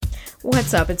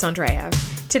What's up? It's Andrea.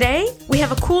 Today, we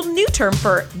have a cool new term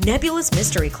for nebulous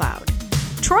mystery cloud.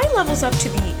 Troy levels up to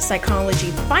the psychology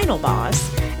final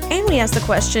boss, and we ask the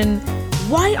question,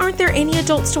 why aren't there any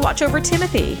adults to watch over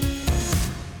Timothy?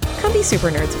 Come be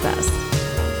super nerds with us.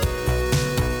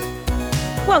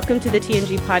 Welcome to the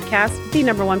TNG podcast, the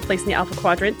number one place in the Alpha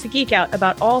Quadrant to geek out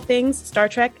about all things Star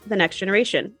Trek: The Next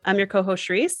Generation. I'm your co-host,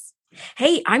 Sharice.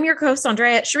 Hey, I'm your co-host,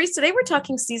 Andrea. Sharice, today we're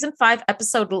talking season 5,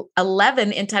 episode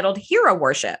 11, entitled Hero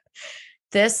Worship.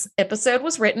 This episode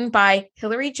was written by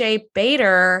Hilary J.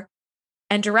 Bader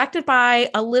and directed by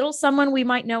a little someone we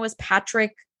might know as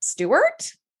Patrick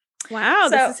Stewart. Wow,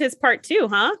 So, this is his part 2,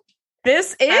 huh?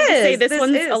 This I have to say, is. this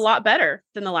one's a lot better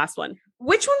than the last one.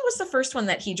 Which one was the first one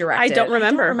that he directed? I don't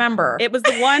remember. It was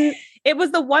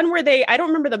the one where I don't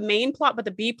remember the main plot, but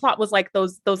the B plot was like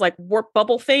those like warp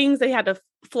bubble things they had to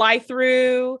fly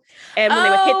through. And when they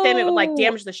would hit them, it would like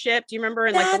damage the ship. Do you remember?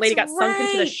 And like the lady got sunk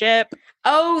into the ship.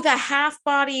 Oh, the half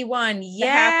body one.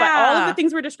 Yeah. All of the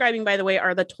things we're describing, by the way,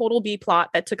 are the total B plot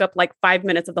that took up like 5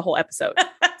 minutes of the whole episode.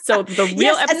 So the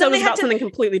real episode was about something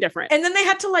completely different. And then they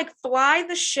had to like fly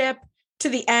the ship to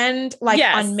the end, like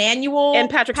on manual. And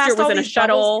Patrick Stewart was in a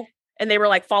shuttle and they were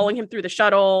like following him through the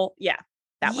shuttle. Yeah.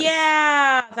 That one.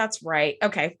 Yeah, that's right.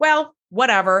 Okay. Well,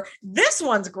 whatever. This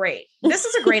one's great. This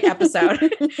is a great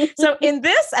episode. So in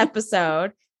this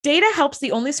episode, Data helps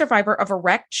the only survivor of a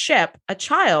wrecked ship, a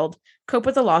child, cope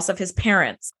with the loss of his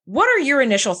parents. What are your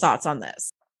initial thoughts on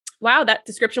this? Wow, that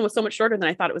description was so much shorter than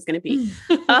I thought it was going to be.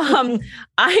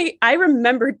 I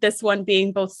remembered this one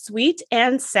being both sweet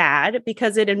and sad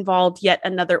because it involved yet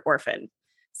another orphan.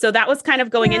 So that was kind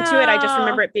of going into it. I just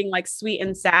remember it being like sweet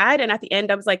and sad. And at the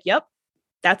end, I was like, yep,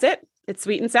 that's it. It's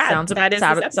sweet and sad. Sounds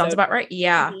about right.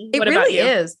 Yeah, Mm-hmm. It really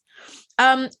is.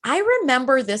 I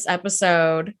remember this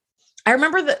episode. I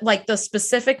remember the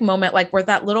specific moment, like where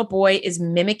that little boy is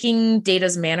mimicking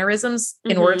Data's mannerisms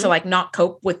in order to like not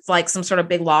cope with like some sort of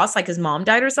big loss, like his mom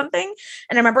died or something.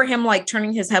 And I remember him like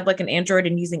turning his head like an android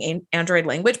and using android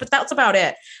language, but that's about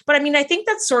it. But I mean, I think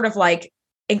that's sort of like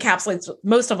encapsulates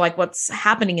most of like what's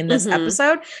happening in this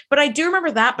episode. But I do remember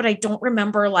that, but I don't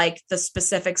remember like the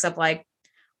specifics of like,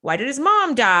 why did his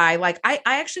mom die? Like, I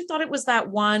actually thought it was that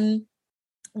one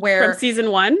where from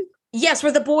season 1. Yes,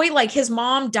 where the boy, like his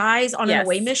mom dies on an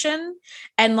away mission.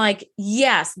 And like,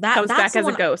 yes, comes that's back as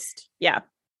a ghost. Yeah.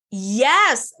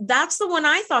 Yes, that's the one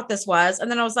I thought this was.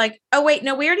 And then I was like, oh, wait,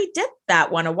 no, we already did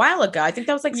that one a while ago. I think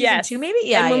that was like season 2, maybe.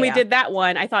 Yeah. And when we did that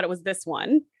one, I thought it was this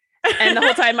one. And the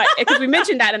whole time, because we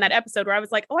mentioned that in that episode where I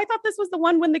was like, oh, I thought this was the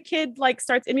one when the kid like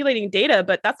starts emulating Data,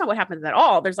 but that's not what happens at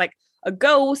all. There's like a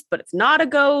ghost, but it's not a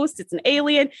ghost. It's an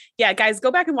alien. Yeah, guys, go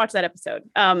back and watch that episode.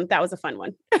 That was a fun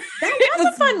one. That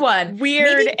was a fun one.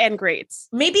 Weird and great.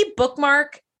 Maybe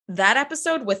bookmark that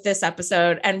episode with this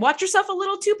episode and watch yourself a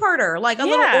little two-parter, like a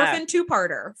little orphan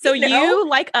two-parter. So you,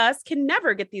 like us, can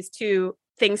never get these two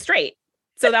things straight.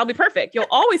 So that'll be perfect. You'll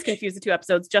always confuse the two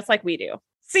episodes just like we do.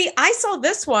 See, I saw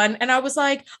this one and I was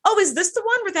like, oh, is this the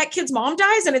one where that kid's mom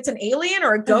dies and it's an alien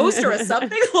or a ghost or a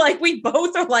something? Like we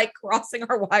both are like crossing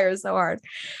our wires so hard.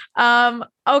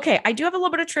 Okay, I do have a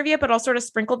little bit of trivia, but I'll sort of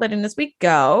sprinkle that in as we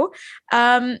go.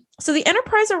 So the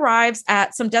Enterprise arrives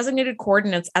at some designated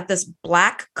coordinates at this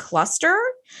black cluster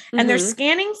and they're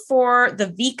scanning for the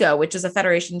Vico, which is a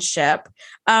Federation ship,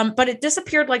 but it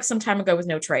disappeared like some time ago with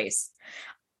no trace.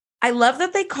 I love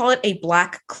that they call it a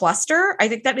black cluster. I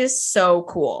think that is so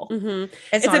cool.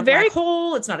 It's not a very black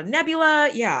hole. It's not a nebula.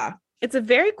 Yeah. It's a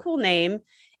very cool name.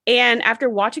 And after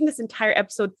watching this entire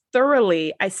episode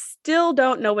thoroughly, I still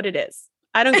don't know what it is.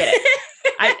 I don't get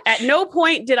it. At no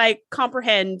point did I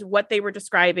comprehend what they were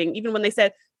describing, even when they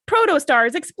said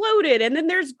protostars exploded and then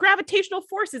there's gravitational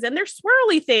forces and there's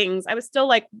swirly things. I was still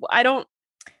like,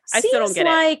 I still don't get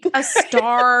like a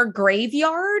star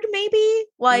graveyard, maybe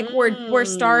like where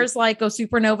stars like go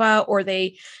supernova or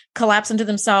they collapse into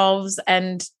themselves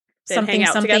and something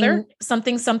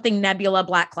nebula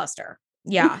black cluster.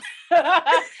 Yeah.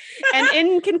 And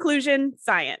in conclusion,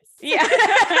 science. Yeah.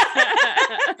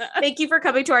 Thank you for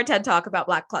coming to our TED Talk about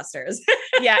black clusters.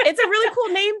 Yeah, it's a really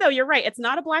cool name though. You're right. It's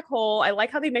not a black hole. I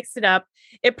like how they mixed it up.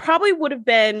 It probably would have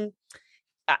been,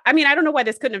 I mean, I don't know why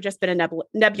this couldn't have just been a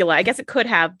nebula. I guess it could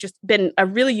have just been a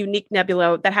really unique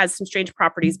nebula that has some strange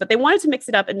properties, but they wanted to mix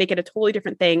it up and make it a totally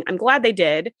different thing. I'm glad they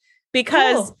did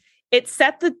because it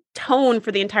set the tone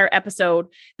for the entire episode.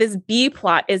 This B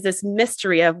plot is this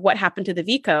mystery of what happened to the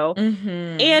Vico.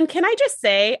 And can I just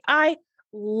say, I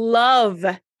love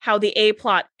how the A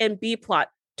plot and B plot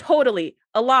totally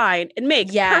align and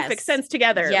make perfect sense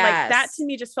together. Like that to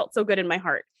me just felt so good in my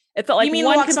heart. It felt like you mean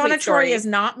one Loxana complete story. Troy is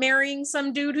not marrying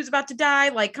some dude who's about to die?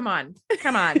 Like, come on.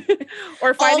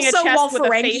 Or finding Also, a chest while with a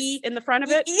face in the front of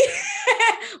it.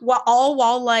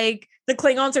 while like the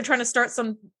Klingons are trying to start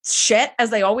some shit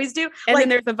as they always do. And like, then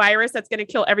there's a virus that's going to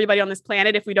kill everybody on this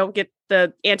planet if we don't get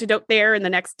the antidote there in the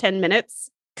next 10 minutes.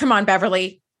 Come on,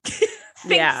 Beverly.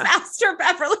 Think faster,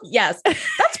 Beverly. Yes.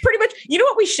 That's pretty much, you know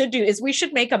what we should do is we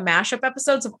should make a mashup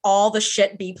episodes of all the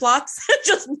shit B plots.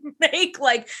 Just make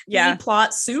like B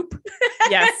plot soup.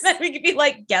 Yes. And then we could be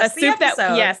like, guess the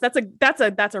episode. Yes,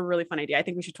 that's a really fun idea. I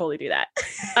think we should totally do that.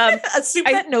 A soup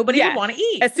that nobody would want to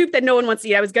eat. A soup that no one wants to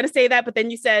eat. I was going to say that, but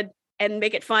then you said, and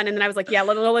make it fun. And then I was like, yeah,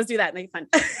 let's do that and make it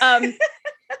fun.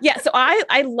 Yeah. So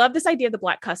I love this idea of the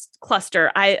black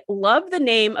cluster. I love the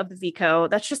name of the Vico.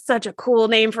 That's just such a cool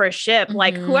name for a ship.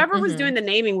 Like whoever was doing the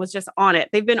naming was just on it.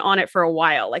 They've been on it for a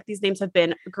while. Like these names have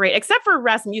been great, except for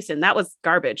Rasmussen. That was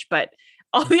garbage, but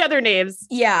all the other names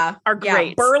are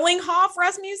great. Berlinghoff,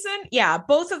 Rasmussen. Yeah.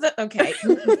 Both of the, okay.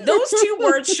 Those two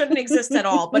words shouldn't exist at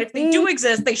all, but if they do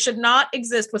exist, they should not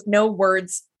exist with no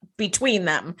words between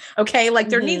them. Okay. Like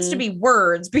there needs to be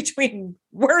words between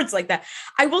words like that.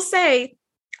 I will say,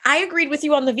 I agreed with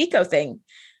you on the Vico thing.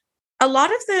 A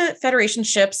lot of the Federation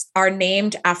ships are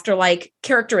named after like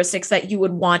characteristics that you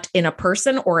would want in a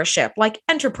person or a ship, like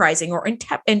enterprising or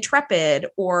intrepid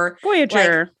or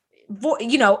Voyager.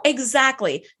 Like,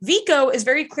 exactly. Vico is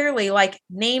very clearly like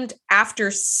named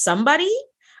after somebody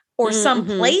or some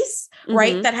place,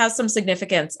 right? That has some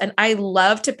significance. And I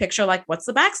love to picture like, what's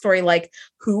the backstory? Like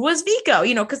who was Vico?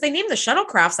 Because they named the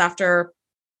shuttlecrafts after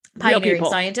pioneering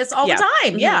scientists all the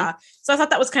time. Yeah. So I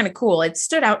thought that was kind of cool. It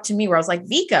stood out to me where I was like,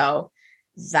 Vico,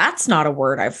 that's not a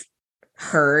word I've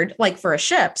heard like for a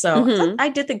ship. So I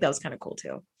did think that was kind of cool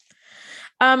too.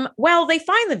 Well, they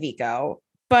find the Vico,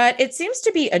 but it seems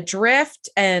to be adrift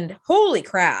and holy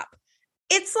crap.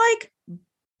 It's like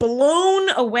blown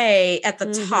away at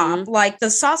the top. Like the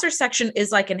saucer section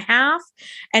is like in half,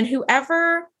 and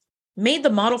whoever made the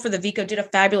model for the Vico did a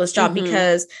fabulous job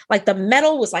because like the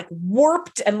metal was like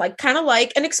warped and like kind of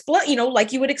like an explode,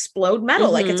 like you would explode metal,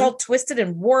 like it's all twisted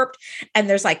and warped. And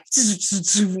there's like,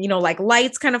 like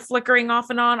lights kind of flickering off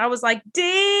and on. I was like,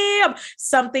 damn,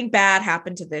 something bad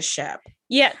happened to this ship.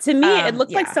 Yeah. To me, it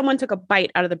looked like someone took a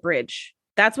bite out of the bridge.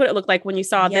 That's what it looked like when you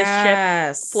saw this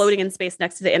ship floating in space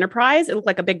next to the Enterprise. It looked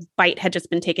like a big bite had just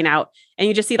been taken out. And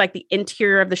you just see like the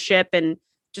interior of the ship and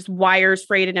just wires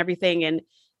frayed and everything. And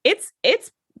it's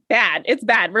bad. It's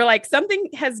bad. We're like, something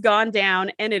has gone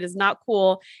down and it is not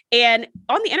cool. And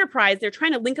on the Enterprise, they're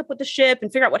trying to link up with the ship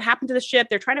and figure out what happened to the ship.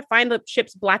 They're trying to find the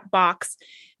ship's black box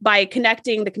by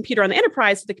connecting the computer on the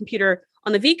Enterprise to the computer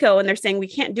on the Vico. And they're saying we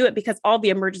can't do it because all the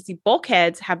emergency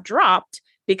bulkheads have dropped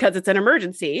because it's an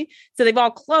emergency. So they've all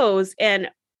closed.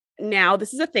 And now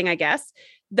this is a thing, I guess.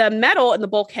 The metal in the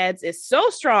bulkheads is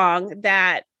so strong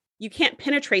that you can't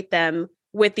penetrate them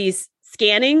with these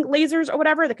scanning lasers or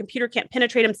whatever. The computer can't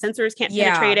penetrate them. Sensors can't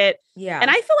penetrate it. Yeah. And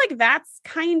I feel like that's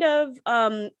kind of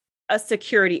a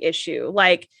security issue.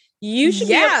 Like you should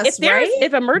be able,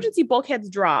 if emergency bulkheads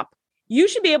drop, you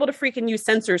should be able to freaking use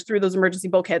sensors through those emergency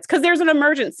bulkheads because there's an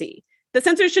emergency. The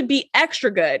sensors should be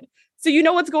extra good. So you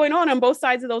know what's going on both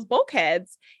sides of those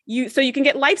bulkheads. So you can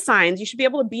get life signs. You should be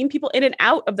able to beam people in and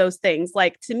out of those things.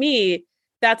 Like to me,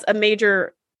 that's a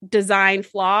major design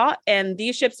flaw, and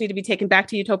these ships need to be taken back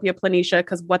to Utopia Planitia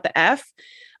because what the F?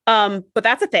 But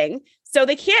that's a thing. So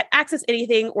they can't access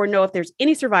anything or know if there's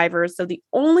any survivors. So the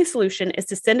only solution is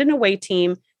to send an away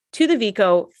team to the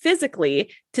Vico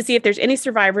physically to see if there's any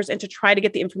survivors and to try to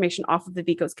get the information off of the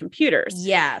Vico's computers.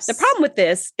 Yes. The problem with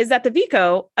this is that the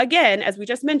Vico, again, as we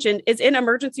just mentioned, is in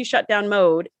emergency shutdown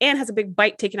mode and has a big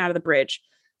bite taken out of the bridge.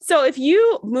 So if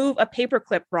you move a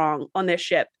paperclip wrong on this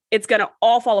ship, it's going to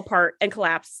all fall apart and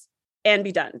collapse and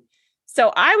be done.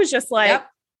 So I was just like,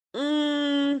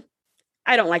 I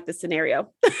don't like this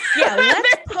scenario. Yeah,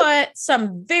 let's put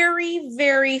some very,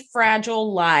 very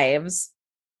fragile lives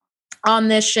on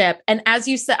this ship. And as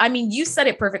you said, you said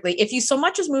it perfectly. If you so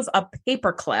much as move a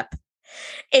paperclip,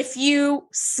 if you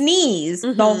sneeze,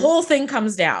 the whole thing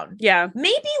comes down. Yeah.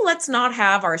 Maybe let's not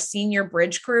have our senior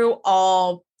bridge crew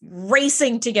all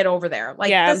racing to get over there.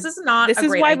 Like this is not this a is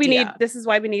great why idea. This is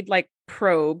why we need like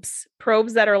probes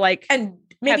that are like, and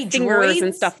maybe fingers droids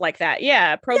and stuff like that.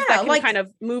 Yeah. Probes that can kind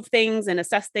of move things and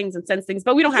assess things and sense things,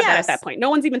 but we don't have that at that point. No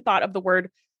one's even thought of the word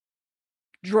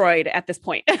droid at this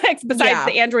point. Besides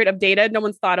the android of Data, no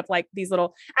one's thought of like these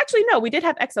little, actually, no, we did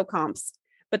have exocomps,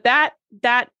 but that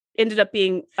ended up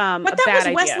being but that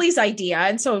was Wesley's idea,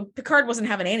 and so Picard wasn't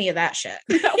having any of that shit.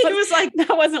 That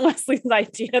wasn't Wesley's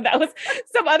idea. That was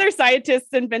some other scientists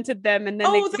invented them, and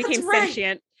then they became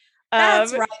sentient.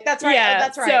 That's right. That's right. Yeah,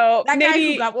 That's right. so That maybe,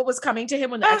 guy who got what was coming to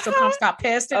him when the uh-huh. exocomps got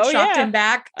pissed and Oh shocked yeah. him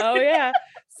back. Oh yeah.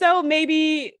 So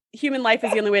maybe human life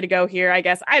is the only way to go here, I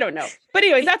guess. I don't know. But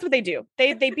anyways, that's what they do.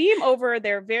 They beam over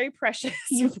their very precious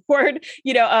board,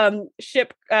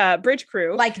 ship bridge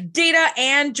crew. Like Data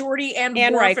and Geordi and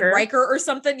Worf and Riker or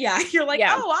something. Yeah. You're like,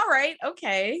 oh, all right.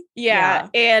 Okay. Yeah.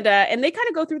 And they kind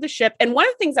of go through the ship. And one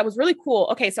of the things that was really cool.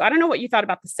 Okay, so I don't know what you thought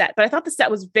about the set, but I thought the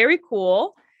set was very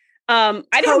cool. I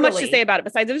didn't have much to say about it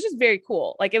besides it was just very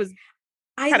cool. Like it was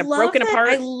kind of broken apart.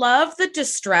 I love the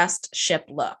distressed ship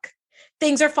look.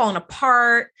 Things are falling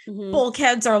apart.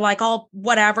 Bulkheads are like all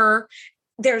whatever.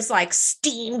 There's like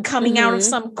steam coming out of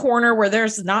some corner where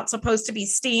there's not supposed to be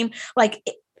steam. Like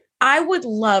I would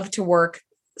love to work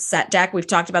set deck. We've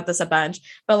talked about this a bunch,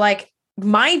 but like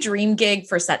my dream gig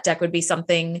for set deck would be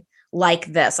something like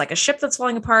this, like a ship that's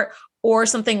falling apart, or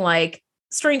something like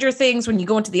Stranger Things when you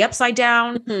go into the upside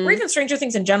down, or even Stranger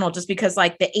Things in general, just because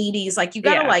like the 80s, like you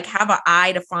got to like have an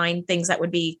eye to find things that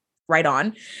would be right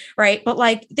on. Right. But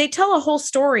like they tell a whole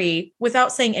story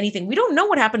without saying anything. We don't know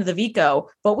what happened to the Vico,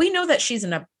 but we know that she's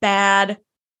in a bad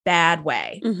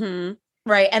way.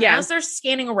 Right. And as they're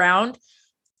scanning around,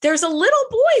 there's a little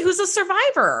boy who's a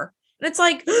survivor. And it's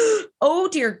like, oh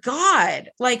dear God,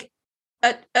 like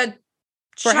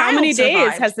for how many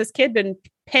days has this kid been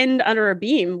pinned under a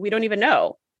beam? We don't even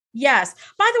know. Yes.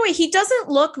 By the way, he doesn't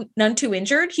look none too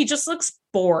injured. He just looks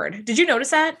bored. Did you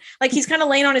notice that? Like he's kind of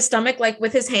laying on his stomach, like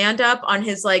with his hand up on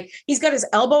his, like he's got his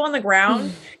elbow on the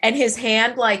ground and his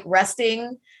hand like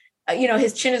resting,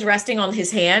 his chin is resting on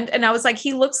his hand. And I was like,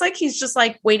 he looks like he's just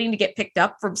like waiting to get picked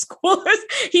up from school.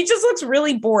 He just looks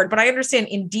really bored. But I understand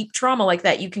in deep trauma like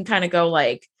that, you can kind of go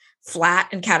like flat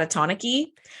and catatonic-y.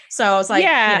 So I was like,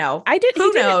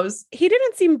 who knows? He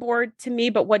didn't seem bored to me,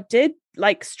 but what did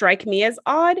like strike me as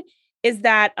odd is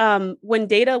that when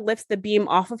Data lifts the beam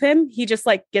off of him, he just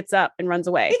like gets up and runs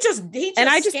away. He just and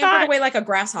I just scampered away like a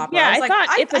grasshopper. Yeah, I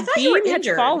thought if a beam had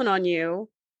fallen on you,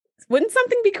 wouldn't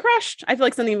something be crushed? I feel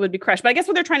like something would be crushed. But I guess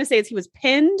what they're trying to say is he was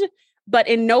pinned, but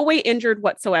in no way injured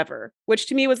whatsoever, which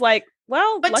to me was like,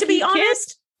 well, but to be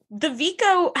honest, the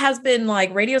Vico has been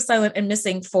like radio silent and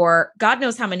missing for God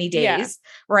knows how many days,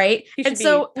 right? And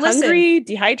so hungry,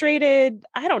 dehydrated,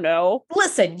 I don't know.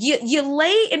 Listen, you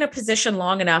lay in a position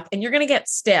long enough and you're going to get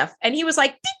stiff. And he was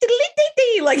like,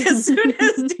 like as soon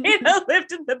as Dana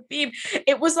lifted the beam,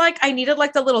 it was like, I needed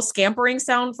like the little scampering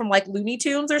sound from like Looney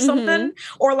Tunes or something,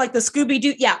 or like the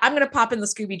Scooby-Doo. Yeah, I'm going to pop in the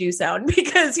Scooby-Doo sound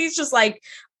because he's just like,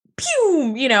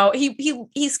 pew,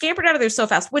 he scampered out of there so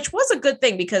fast, which was a good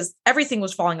thing because everything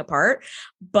was falling apart.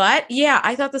 But yeah,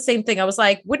 I thought the same thing. I was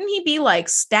like, wouldn't he be like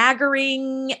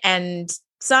staggering and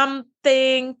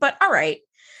something? But all right.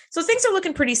 So things are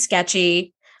looking pretty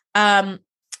sketchy.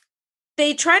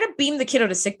 They try to beam the kiddo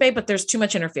to sickbay, but there's too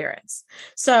much interference.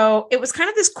 So it was kind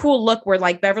of this cool look where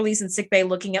like Beverly's in sickbay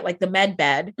looking at like the med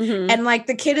bed and like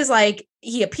the kid is like,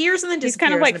 he appears and then disappears. He's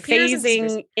kind of like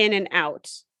phasing in and out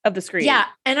of the screen. Yeah.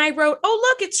 And I wrote, oh,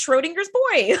 look, it's Schrodinger's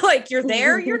boy. Like you're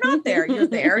there, you're not there. You're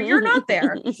there, you're not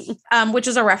there. Which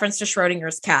is a reference to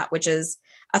Schrodinger's cat, which is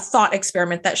a thought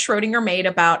experiment that Schrodinger made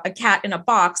about a cat in a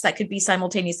box that could be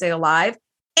simultaneously alive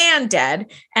and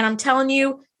dead. And I'm telling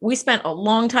you, we spent a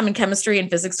long time in chemistry and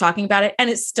physics talking about it,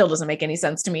 and it still doesn't make any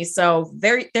sense to me. So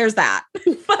there's that. but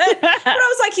I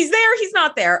was like, he's there, he's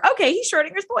not there. Okay, he's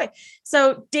Schrodinger's boy.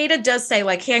 So Data does say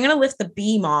like, hey, I'm going to lift the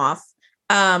beam off.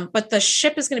 But the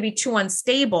ship is going to be too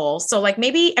unstable. So like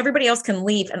maybe everybody else can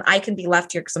leave and I can be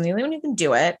left here because I'm the only one who can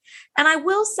do it. And I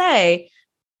will say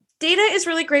Data is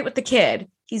really great with the kid.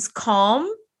 He's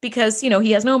calm because,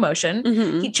 he has no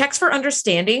emotion. He checks for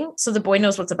understanding. So the boy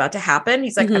knows what's about to happen.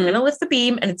 He's like, I'm going to lift the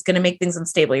beam and it's going to make things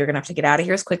unstable. You're going to have to get out of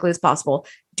here as quickly as possible.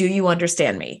 Do you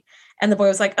understand me? And the boy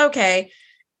was like, okay.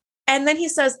 And then he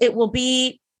says, it will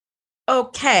be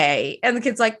okay. And the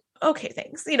kid's like, okay,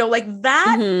 thanks. Like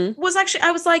that was actually, I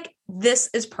was like,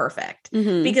 this is perfect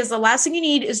because the last thing you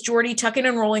need is Geordi tucking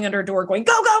and rolling under a door going,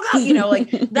 go, go, go. Like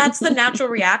that's the natural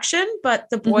reaction. But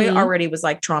the boy already was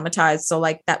like traumatized. So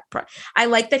like that, I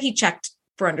like that he checked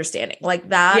for understanding like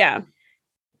that. Yeah.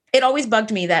 It always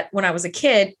bugged me that when I was a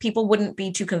kid, people wouldn't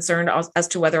be too concerned as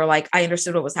to whether like I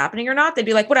understood what was happening or not. They'd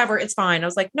be like, whatever, it's fine. I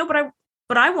was like, no,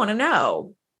 but I want to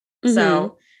know.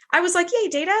 So I was like, yay,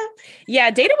 Data.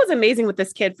 Yeah, Data was amazing with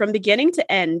this kid from beginning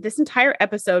to end. This entire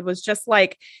episode was just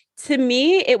like, to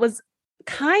me, it was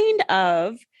kind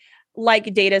of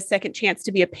like Data's second chance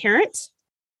to be a parent,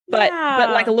 but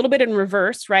like a little bit in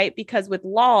reverse, right? Because with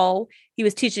Lal, he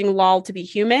was teaching Lal to be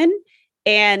human.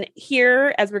 And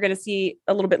here, as we're going to see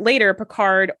a little bit later,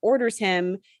 Picard orders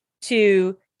him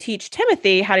to teach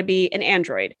Timothy how to be an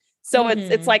android. So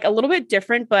it's like a little bit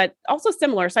different, but also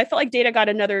similar. So I felt like Data got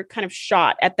another kind of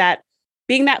shot at that,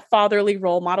 being that fatherly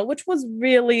role model, which was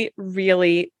really,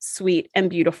 really sweet and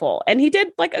beautiful. And he did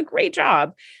like a great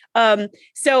job.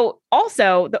 So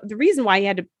also the reason why he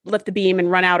had to lift the beam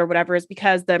and run out or whatever is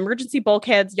because the emergency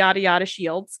bulkheads, yada, yada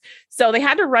shields. So they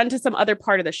had to run to some other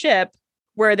part of the ship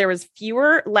where there was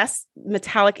less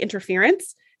metallic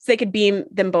interference, so they could beam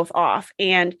them both off.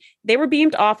 And they were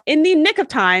beamed off in the nick of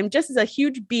time, just as a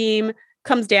huge beam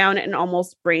comes down and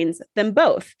almost brains them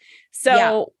both.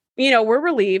 So, we're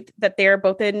relieved that they're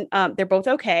both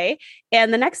okay.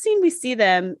 And the next scene, we see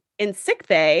them in sick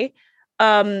bay.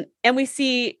 And we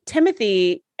see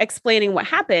Timothy explaining what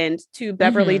happened to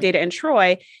Beverly, Data, and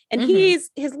Troy. And his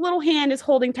little hand is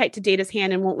holding tight to Data's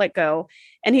hand and won't let go.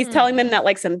 And he's telling them that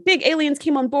like some big aliens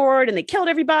came on board and they killed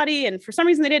everybody. And for some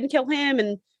reason they didn't kill him.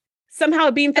 And somehow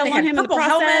a beam fell on him in the process.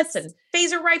 Helmets and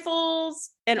phaser rifles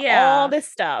and all this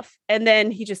stuff. And then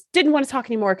he just didn't want to talk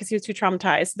anymore because he was too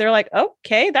traumatized. They're like,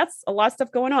 okay, that's a lot of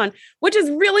stuff going on, which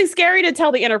is really scary to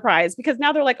tell the Enterprise, because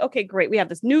now they're like, okay, great. We have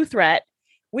this new threat.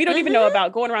 We don't even know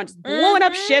about going around just blowing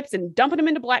up ships and dumping them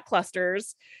into black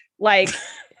clusters. Like,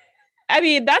 I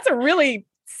mean, that's a really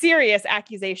serious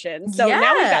accusation. So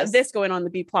now we've got this going on in the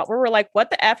B plot where we're like, what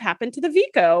the F happened to the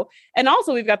Vico? And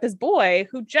also we've got this boy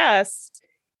who just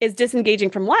is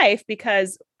disengaging from life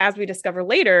because, as we discover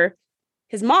later,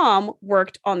 his mom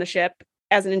worked on the ship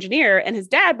as an engineer and his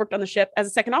dad worked on the ship as a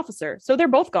second officer. So they're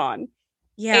both gone.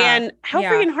 Yeah. And how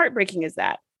freaking heartbreaking is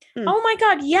that? Oh my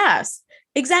God. Yes,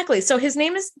 exactly. So his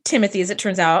name is Timothy, as it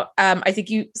turns out. I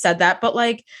think you said that, but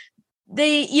like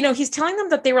he's telling them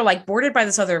that they were like boarded by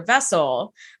this other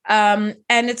vessel. And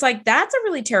it's like, that's a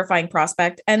really terrifying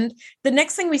prospect. And the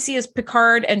next thing we see is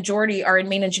Picard and Geordi are in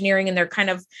main engineering, and they're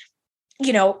kind of,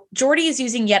 Geordi is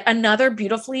using yet another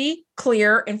beautifully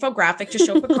clear infographic to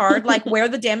show Picard like where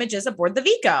the damage is aboard the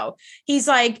Vico. He's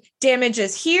like, damage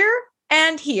is here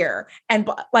and here. And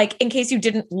like, in case you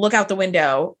didn't look out the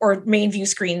window or main view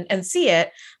screen and see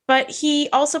it, but he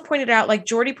also pointed out, like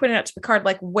Geordi pointed out to Picard,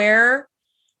 like where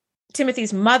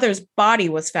Timothy's mother's body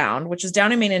was found, which is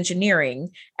down in main engineering.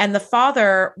 And the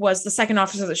father was the second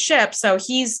officer of the ship. So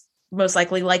he's most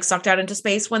likely like sucked out into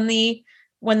space when the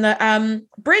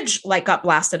bridge like got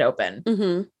blasted open.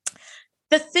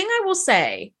 The thing I will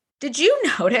say, did you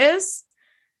notice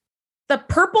the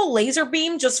purple laser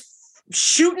beam just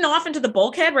shooting off into the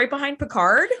bulkhead right behind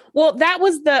Picard? Well, that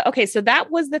was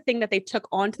the thing that they took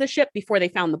onto the ship before they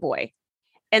found the boy.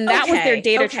 And that was their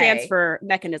data transfer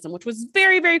mechanism, which was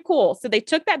very, very cool. So they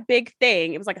took that big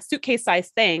thing, it was like a suitcase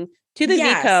sized thing, to the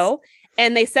Vico,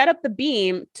 and they set up the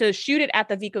beam to shoot it at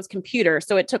the Vico's computer.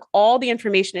 So it took all the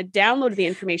information, it downloaded the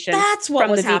information. That's what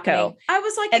from was the happening. Vico. I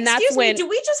was like, excuse me, do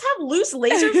we just have loose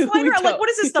lasers flying around? Like, what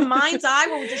is this, the mind's eye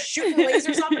where we're just shooting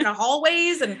lasers off into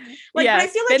hallways? And like, but I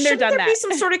feel like shouldn't there be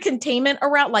some sort of containment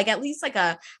around, like at least like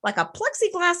a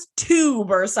plexiglass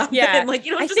tube or something? Yeah. Like,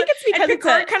 I think it's because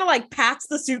Picard kind of like pats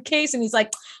the suitcase and he's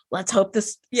like, let's hope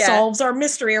this solves our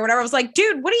mystery or whatever. I was like,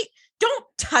 dude, don't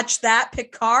touch that,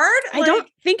 Picard. I don't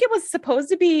think it was supposed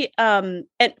to be, and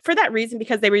for that reason,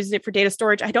 because they were using it for data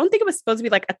storage, I don't think it was supposed to be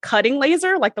like a cutting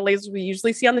laser, like the lasers we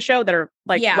usually see on the show that are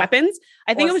like weapons.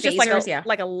 I think it was phasers, just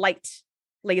like a light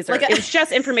laser. It was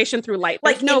just information through light.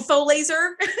 Like no info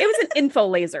laser? It was an info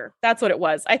laser. That's what it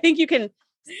was. I think you can,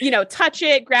 touch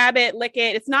it, grab it, lick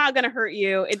it. It's not going to hurt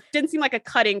you. It didn't seem like a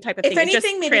cutting type of thing. If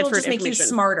anything, maybe it'll just make you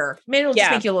smarter. Maybe it'll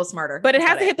just make you a little smarter. But it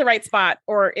has to hit the right spot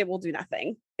or it will do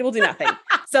nothing. It will do nothing.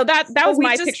 So that was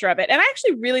my picture of it. And I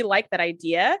actually really like that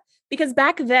idea because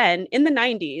back then in the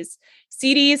 90s,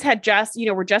 CDs had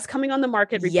were just coming on the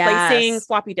market, replacing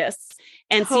floppy disks.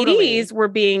 And CDs were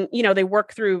being, they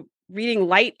work through reading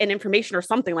light and information or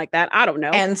something like that. I don't know.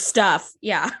 And stuff.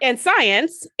 Yeah. And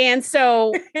science. And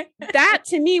so that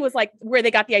to me was like where they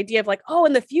got the idea of like, oh,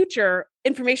 in the future,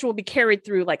 information will be carried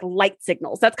through like light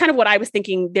signals. That's kind of what I was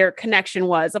thinking their connection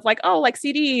was of like, oh, like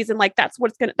CDs. And like, that's where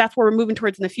we're moving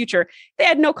towards in the future. They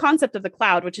had no concept of the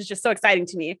cloud, which is just so exciting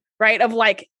to me, right? Of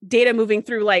like data moving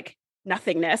through like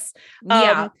nothingness.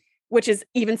 Which is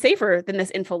even safer than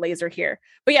this info laser here.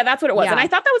 But yeah, that's what it was. And I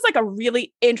thought that was like a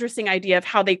really interesting idea of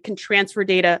how they can transfer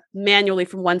data manually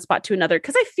from one spot to another.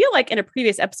 Cause I feel like in a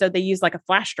previous episode, they used like a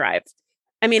flash drive.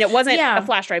 I mean, it wasn't a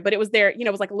flash drive, but it was there,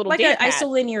 it was like a little like data an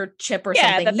isolinear chip or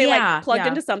something. That they like plugged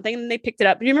into something and they picked it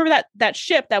up. Do you remember that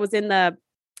ship that was in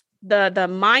the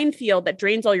minefield that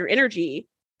drains all your energy?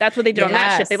 That's what they did on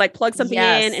that ship. They like plugged something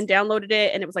in and downloaded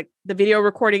it. And it was like the video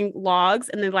recording logs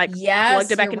and they like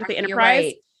plugged it back into the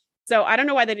Enterprise. So I don't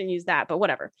know why they didn't use that, but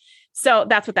whatever. So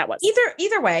that's what that was.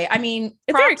 Either way, I mean,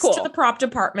 it's very props cool to the prop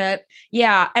department.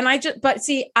 Yeah. And but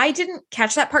see, I didn't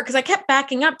catch that part because I kept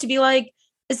backing up to be like,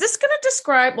 is this going to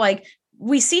describe, like,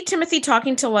 we see Timothy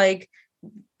talking to, like,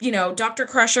 Dr.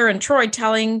 Crusher and Troy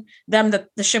telling them that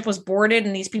the ship was boarded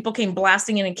and these people came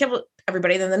blasting in and killed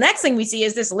everybody. Then the next thing we see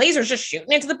is this laser just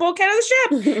shooting into the bulkhead of the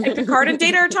ship. And Picard and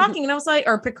Data are talking. And I was like,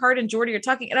 or Picard and Geordi are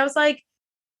talking. And I was like,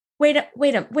 wait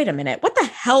a minute. What the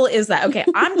hell is that? Okay.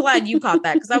 I'm glad you caught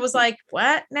that. Cause I was like,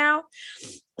 what now?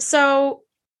 So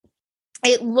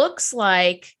it looks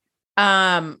like,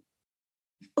 whoever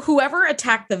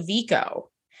attacked the Vico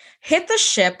hit the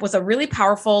ship with a really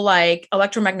powerful, like,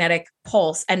 electromagnetic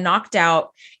pulse and knocked out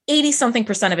 80 something %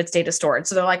 of its data storage.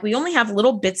 So they're like, we only have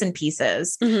little bits and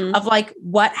pieces of, like,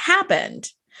 what happened.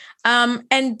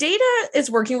 And Data is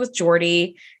working with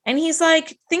Geordi and he's,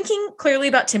 like, thinking clearly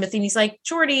about Timothy. And he's like,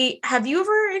 Geordi, have you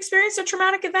ever experienced a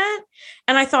traumatic event?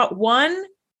 And I thought, one,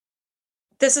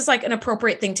 this is, like, an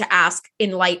appropriate thing to ask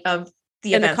in light of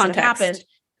the events that have happened.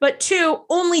 But two,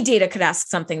 only Data could ask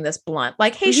something this blunt.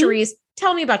 Like, hey, Charisse,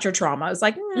 tell me about your trauma. I was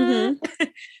like,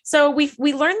 So we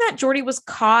learned that Geordi was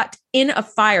caught in a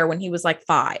fire when he was, like,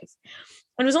 5. And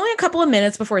it was only a couple of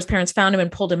minutes before his parents found him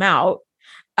and pulled him out.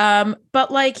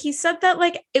 But, like, he said that,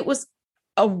 like, it was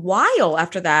a while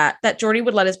after that Geordi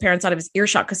would let his parents out of his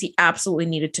earshot because he absolutely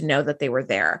needed to know that they were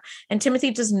there. And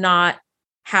Timothy does not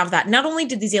have that. Not only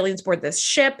did these aliens board this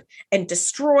ship and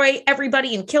destroy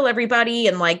everybody and kill everybody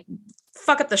and, like,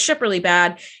 fuck up the ship really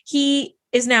bad, he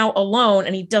is now alone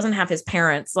and he doesn't have his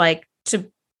parents, like,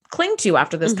 to cling to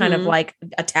after this kind of, like,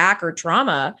 attack or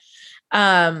trauma.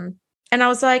 And I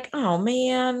was like, oh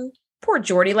man, poor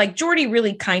Geordi. Like, Geordi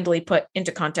really kindly put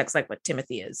into context, like, what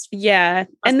Timothy is. Yeah.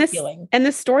 And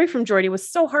this story from Geordi was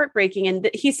so heartbreaking. And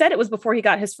he said it was before he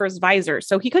got his first visor.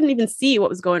 So he couldn't even see what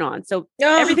was going on. So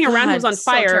everything around him was on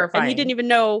fire and he didn't even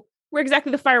know where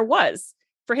exactly the fire was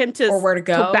for him to, or where to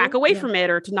go, to back away from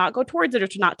it, or to not go towards it, or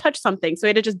to not touch something. So he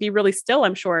had to just be really still,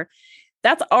 I'm sure.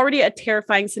 That's already a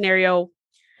terrifying scenario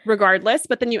regardless.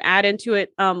 But then you add into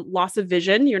it loss of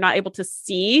vision. You're not able to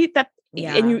see that.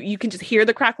 Yeah. And you can just hear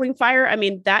the crackling fire. I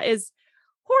mean, that is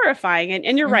horrifying.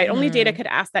 And you're right. Only Data could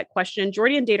ask that question.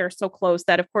 Geordi and Data are so close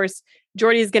that, of course,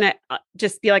 Geordi is going to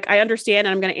just be like, I understand.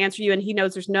 And I'm going to answer you. And he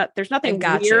knows there's nothing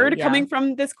weird coming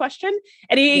from this question.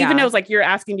 And he even knows, like, you're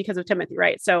asking because of Timothy.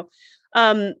 Right. So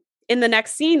in the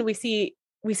next scene, we see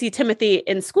Timothy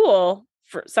in school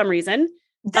for some reason.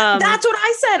 That's what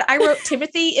I said. I wrote,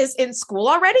 Timothy is in school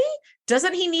already.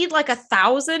 Doesn't he need, like,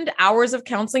 1,000 hours of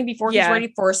counseling before he's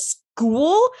ready for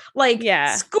school? Like,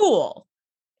 school.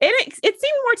 It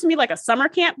seemed more to me like a summer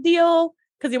camp deal,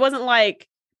 because he wasn't, like,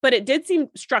 but it did seem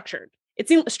structured. It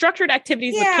seemed structured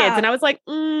activities with kids. And I was like,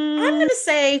 I'm going to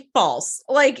say false.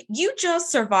 Like, you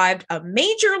just survived a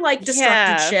major, like,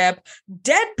 destructed ship,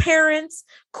 dead parents,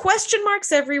 question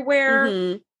marks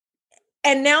everywhere.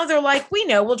 And now they're like, we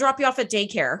know, we'll drop you off at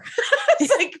daycare.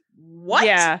 It's like, what?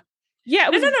 Yeah. Yeah.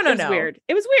 It was, no. It was weird.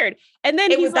 It was weird. And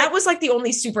then that was, like, the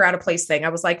only super out of place thing. I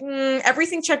was like,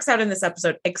 everything checks out in this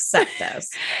episode except this.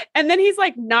 And then he's,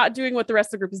 like, not doing what the rest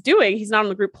of the group is doing. He's not on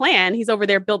the group plan. He's over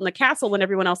there building a castle when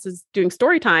everyone else is doing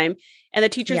story time. And the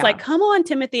teacher's like, come on,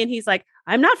 Timothy. And he's like,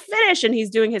 I'm not finished. And he's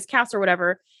doing his castle or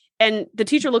whatever. And the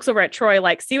teacher looks over at Troy,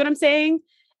 like, see what I'm saying?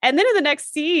 And then in the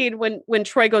next scene, when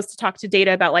Troy goes to talk to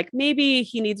Data about, like, maybe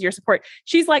he needs your support,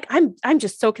 she's like, I'm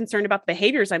just so concerned about the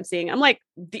behaviors I'm seeing. I'm like,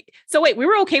 so wait, we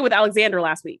were okay with Alexander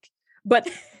last week, but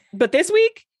this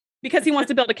week, because he wants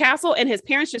to build a castle and his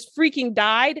parents just freaking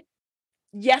died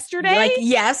yesterday.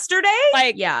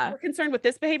 Like, we're concerned with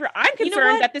this behavior. I'm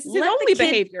concerned that this is his only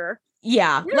behavior.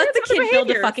 Yeah. Let the kid build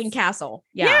a fucking castle.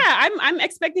 Yeah. I'm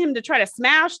expecting him to try to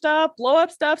smash stuff, blow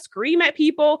up stuff, scream at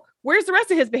people. Where's the rest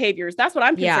of his behaviors? That's what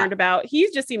I'm concerned about. He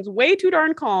just seems way too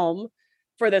darn calm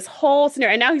for this whole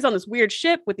scenario. And now he's on this weird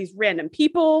ship with these random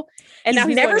people. And now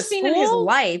he's never seen in his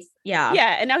life. Yeah.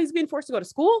 Yeah. And now he's being forced to go to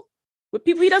school with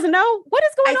people he doesn't know. What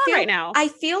is going on right now? I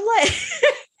feel like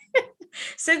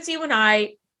since you and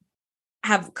I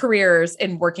have careers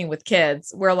in working with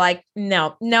kids, we're like,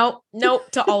 no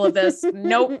to all of this.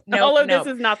 Nope. All of this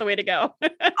is not the way to go.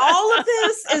 All of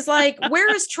this is like,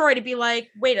 where is Troy to be like,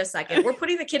 wait a second, we're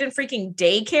putting the kid in freaking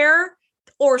daycare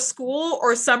or school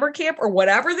or summer camp or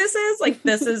whatever this is. Like,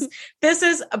 this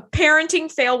is a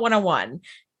parenting fail 101,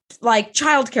 like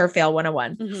childcare fail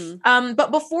 101. But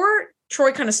before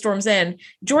Troy kind of storms in,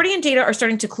 Geordi and Data are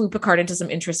starting to clue Picard into some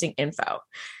interesting info.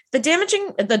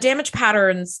 the damage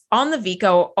patterns on the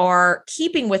Vico are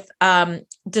keeping with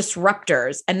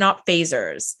disruptors and not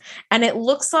phasers. And it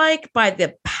looks like by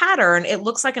the pattern, it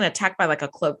looks like an attack by like a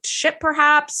cloaked ship,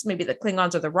 perhaps, maybe the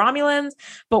Klingons or the Romulans,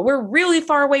 but we're really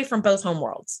far away from both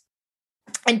homeworlds.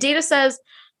 And Data says,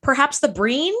 perhaps the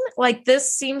Breen, like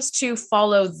this seems to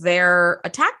follow their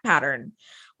attack pattern,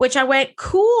 which I went,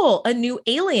 cool, a new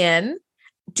alien.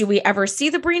 Do we ever see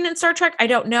the Breen in Star Trek? I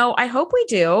don't know. I hope we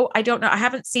do. I don't know. I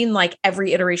haven't seen like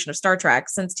every iteration of Star Trek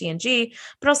since TNG,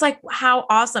 but I was like, how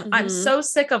awesome. I'm so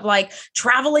sick of like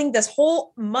traveling this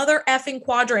whole mother effing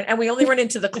quadrant and we only run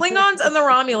into the Klingons and the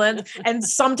Romulans and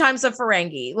sometimes a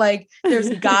Ferengi. Like there's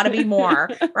got to be more,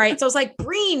 right? So I was like,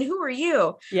 Breen, who are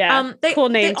you? Yeah, cool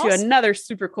name too. Another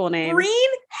super cool name. Breen?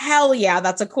 Hell yeah,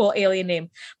 that's a cool alien name.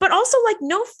 But also like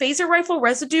no phaser rifle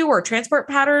residue or transport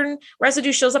pattern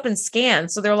residue shows up in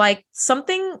scans. So they're like,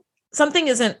 something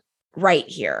isn't right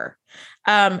here.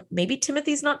 Maybe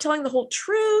Timothy's not telling the whole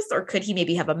truth, or could he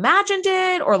maybe have imagined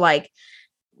it, or like,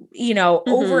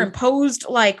 overimposed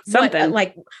like something.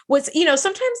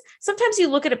 Sometimes you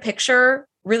look at a picture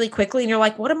really quickly and you're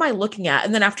like, what am I looking at?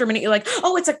 And then after a minute, you're like,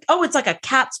 it's like a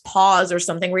cat's paws or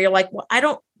something, where you're like,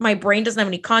 well, my brain doesn't have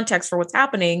any context for what's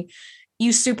happening.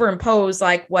 You superimpose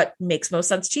like what makes most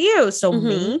sense to you. So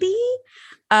maybe,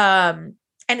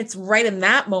 and it's right in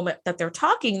that moment that they're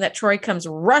talking that Troy comes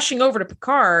rushing over to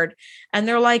Picard and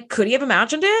they're like, could he have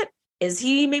imagined it? Is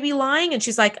he maybe lying? And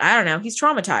she's like, I don't know. He's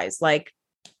traumatized. Like,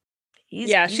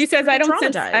 she says, I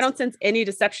don't sense any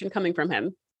deception coming from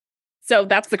him. So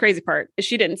that's the crazy part, is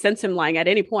she didn't sense him lying at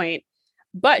any point.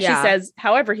 But she says,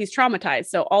 however, he's traumatized.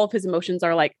 So all of his emotions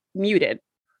are like muted.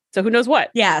 So who knows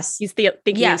what? Yes. He's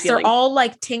thinking. Yes. They're all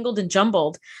like tangled and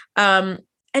jumbled.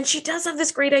 And she does have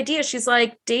this great idea. She's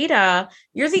like, Data,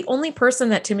 you're the only person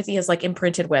that Timothy has like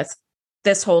imprinted with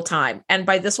this whole time. And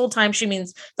by this whole time, she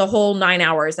means the whole 9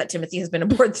 hours that Timothy has been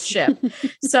aboard the ship.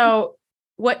 So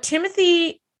what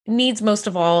Timothy needs most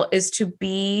of all is to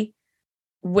be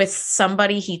with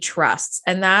somebody he trusts.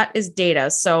 And that is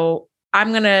Data. So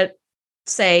I'm going to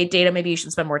say, Data, maybe you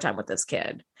should spend more time with this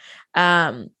kid.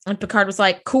 And Picard was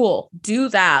like, cool, do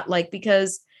that. Like,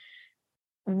 because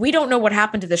we don't know what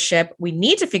happened to the ship. We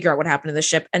need to figure out what happened to the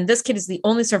ship. And this kid is the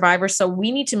only survivor. So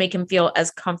we need to make him feel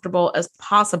as comfortable as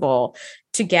possible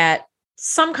to get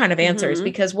some kind of answers,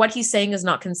 because what he's saying is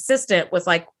not consistent with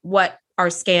like what our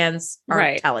scans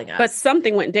are telling us. But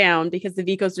something went down because the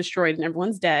Vico's destroyed and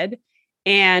everyone's dead.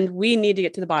 And we need to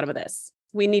get to the bottom of this.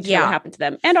 We need to know what happened to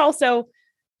them. And also,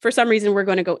 for some reason, we're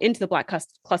going to go into the black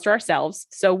cluster ourselves.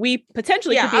 So we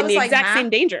potentially could be in the exact same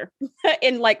danger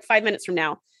in like 5 minutes from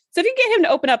now. So if you can get him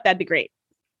to open up, that'd be great.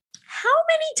 How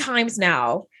many times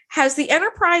now has the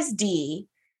Enterprise D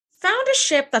found a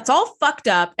ship that's all fucked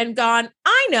up and gone,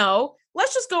 I know,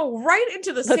 let's just go right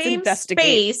into the same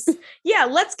space. Yeah,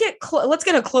 let's get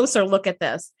a closer look at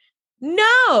this.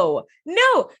 No,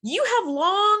 you have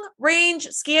long range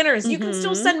scanners. You can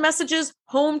still send messages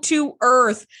home to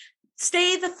Earth.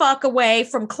 Stay the fuck away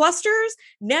from clusters,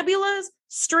 nebulas,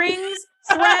 strings,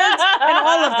 threads, and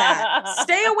all of that.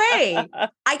 Stay away.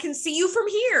 I can see you from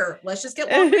here. Let's just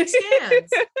get long range scans.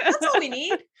 That's all we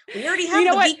need. We already have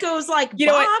the Vico's like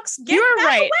box. Get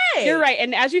back away. You're right.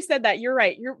 And as you said that, you're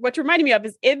right. What you're reminding me of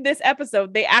is in this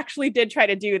episode, they actually did try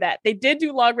to do that. They did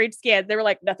do long range scans. They were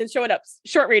like, nothing's showing up.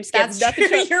 Short range scans. Nothing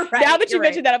showing up. Now that you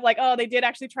mentioned that, I'm like, oh, they did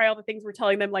actually try all the things we're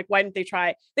telling them. Like, why didn't they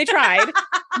try? They tried.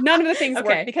 None of the things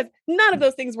worked because none of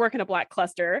those things work in a black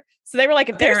cluster. So they were like,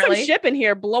 if there's some ship in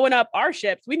here blowing up our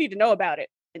ships, we need to know about it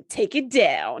and take it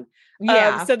down.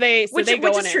 Yeah. Which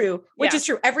is true. Which is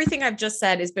true. Everything I've just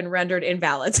said has been rendered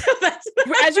invalid. So that's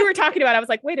as you were talking about, I was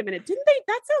like, wait a minute, didn't they?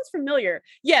 That sounds familiar.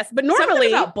 Yes, but normally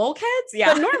something about bulkheads.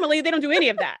 Yeah. But normally they don't do any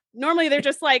of that. Normally they're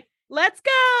just like, let's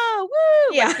go.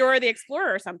 Woo. Yeah. Like Dora the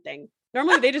Explorer or something.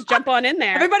 Normally they just jump on in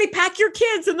there. Everybody pack your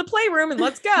kids in the playroom and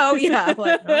let's go. Yeah.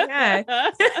 Like,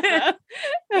 okay.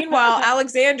 Meanwhile,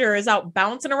 Alexander is out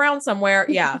bouncing around somewhere.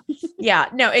 Yeah. Yeah.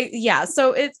 No.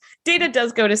 So it's Data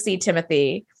does go to see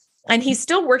Timothy. And he's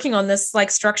still working on this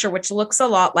like structure, which looks a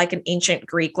lot like an ancient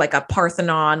Greek, like a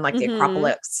Parthenon, like the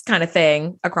Acropolis kind of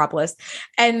thing, Acropolis.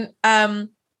 And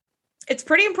it's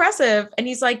pretty impressive. And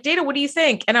he's like, Data, what do you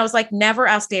think? And I was like, never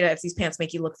ask Data if these pants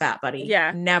make you look fat, buddy.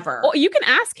 Yeah. Never. Well, you can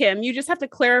ask him. You just have to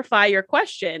clarify your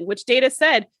question, which Data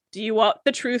said, do you want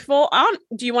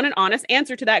an honest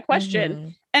answer to that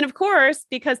question? And of course,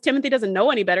 because Timothy doesn't know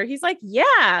any better, he's like,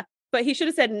 yeah, but he should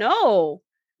have said, no,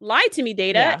 lie to me,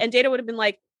 Data. Yeah. And Data would have been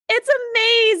like, it's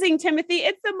amazing, Timothy.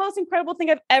 It's the most incredible thing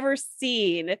I've ever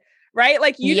seen. Right?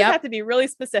 Like you just have to be really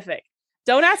specific.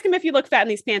 Don't ask him if you look fat in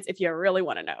these pants if you really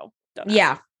want to know.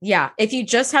 Yeah. Yeah. If you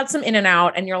just had some in and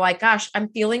out and you're like, gosh, I'm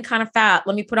feeling kind of fat.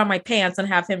 Let me put on my pants and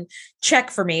have him check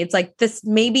for me. It's like this,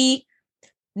 maybe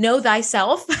know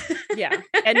thyself. Yeah.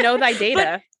 And know thy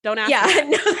data. Don't ask. Yeah.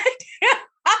 Know thy data.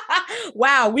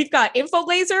 Wow. We've got info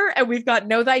laser and we've got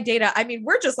know thy data. I mean,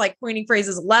 we're just like pointing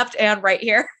phrases left and right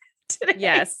here today.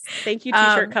 Yes. Thank you,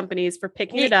 t-shirt companies, for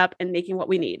picking it up and making what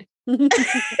we need.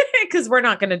 Because we're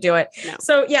not going to do it. No.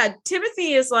 So yeah,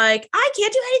 Timothy is like, I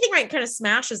can't do anything right. Kind of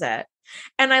smashes it.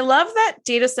 And I love that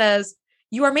Data says,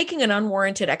 you are making an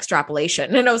unwarranted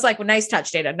extrapolation. And I was like, well, nice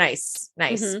touch, Data. Nice.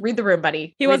 Mm-hmm. Read the room,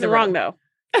 buddy. He wasn't wrong though.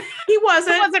 He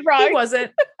wasn't. He wasn't wrong. He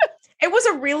wasn't. It was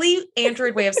a really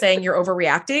Android way of saying you're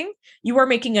overreacting. You are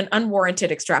making an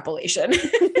unwarranted extrapolation. Which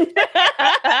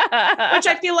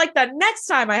I feel like the next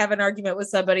time I have an argument with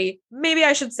somebody, maybe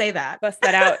I should say that. Bust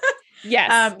that out.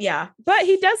 Yes. Yeah. But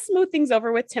he does smooth things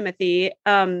over with Timothy.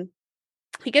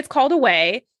 He gets called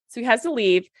away, so he has to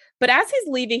leave. But as he's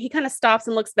leaving, he kind of stops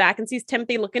and looks back and sees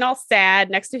Timothy looking all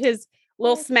sad next to his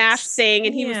little smash thing.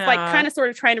 And he was like kind of sort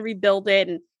of trying to rebuild it.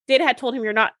 And Data had told him,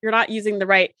 you're not using the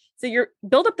right. So you're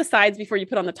build up the sides before you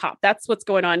put on the top. That's what's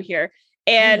going on here.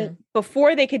 And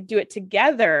before they could do it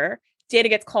together, Data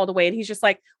gets called away and he's just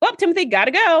like, well, Timothy, gotta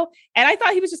go. And I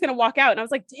thought he was just going to walk out. And I was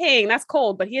like, dang, that's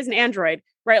cold. But he is an android,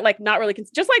 right? Like not really,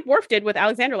 just like Worf did with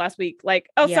Alexander last week. Like,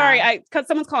 oh, sorry, cause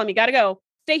someone's calling me, gotta go.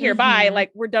 Stay here. Bye. Like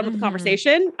we're done with the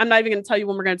conversation. I'm not even going to tell you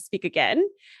when we're going to speak again.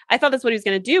 I thought that's what he was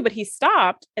going to do, but he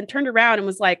stopped and turned around and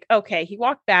was like, okay, he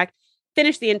walked back,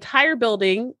 finished the entire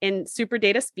building in super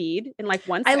Data speed in like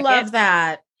 1 second. I love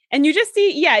that. And you just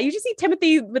see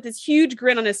Timothy with this huge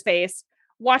grin on his face,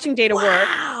 watching Data work.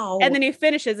 And then he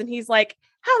finishes and he's like,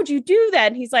 how'd you do that?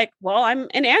 And he's like, well, I'm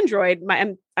an android.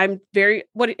 I'm very,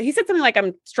 he said something like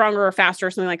I'm stronger or faster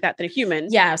or something like that than a human.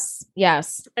 Yes. And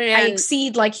I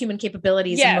exceed like human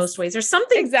capabilities in most ways. There's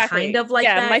something kind of like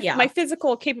that. My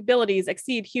physical capabilities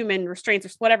exceed human restraints or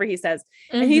whatever he says.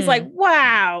 And he's like,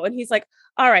 wow. And he's like,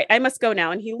 all right, I must go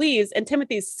now. And he leaves and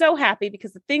Timothy's so happy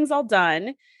because the thing's all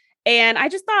done. And I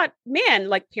just thought, man,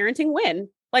 like parenting win.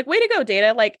 Like, way to go,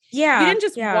 Data. Like, you didn't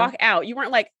just walk out. You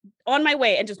weren't like on my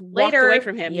way and just walked away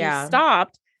from him. You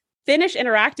stopped, finished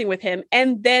interacting with him,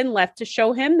 and then left to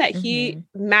show him that he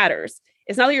matters.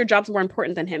 It's not that your job's more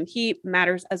important than him. He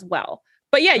matters as well.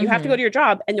 But yeah, you have to go to your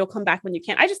job and you'll come back when you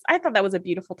can. I thought that was a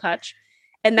beautiful touch.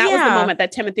 And that was the moment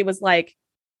that Timothy was like,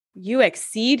 you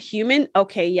exceed human.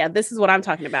 Okay. Yeah. This is what I'm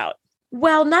talking about.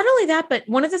 Well, not only that, but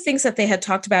one of the things that they had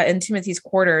talked about in Timothy's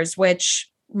quarters, which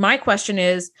my question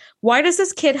is, why does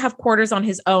this kid have quarters on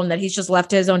his own that he's just left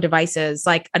to his own devices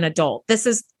like an adult? This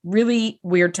is really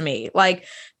weird to me. Like,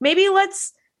 maybe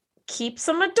let's keep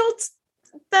some adults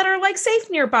that are like safe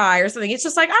nearby or something. It's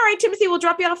just like, all right, Timothy, we'll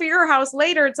drop you off at your house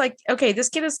later. It's like, okay, this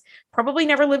kid has probably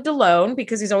never lived alone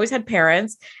because he's always had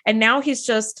parents. And now he's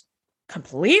just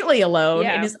completely alone.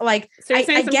 And is like, so you're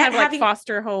saying some kind of like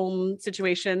foster home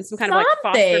situation, some kind of like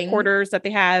foster quarters that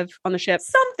they have on the ship.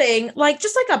 Something like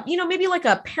just like a, maybe like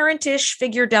a parentish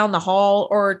figure down the hall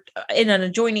or in an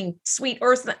adjoining suite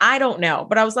or something. I don't know.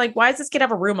 But I was like, why does this kid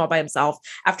have a room all by himself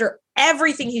after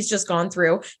everything he's just gone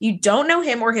through? You don't know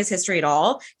him or his history at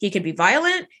all. He could be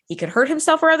violent. He could hurt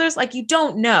himself or others. Like, you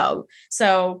don't know.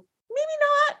 So maybe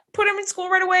not put him in school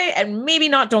right away, and maybe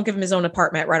not don't give him his own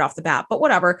apartment right off the bat, but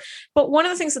whatever. But one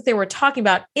of the things that they were talking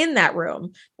about in that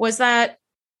room was that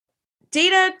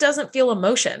Data doesn't feel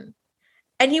emotion.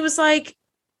 And he was like,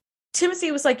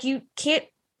 Timothy was like, you can't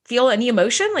feel any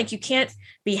emotion. Like, you can't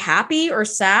be happy or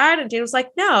sad. And Data was like,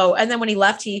 no. And then when he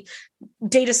left,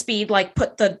 Data speed, like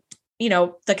put the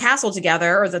castle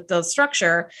together or the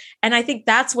structure. And I think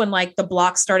that's when like the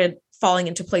blocks started falling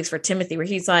into place for Timothy, where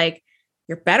he's like,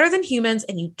 you're better than humans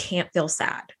and you can't feel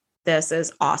sad. This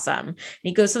is awesome. And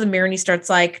he goes to the mirror and he starts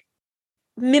like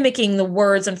mimicking the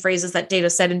words and phrases that Data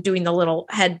said and doing the little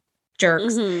head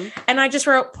jerks. And I just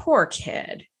wrote, poor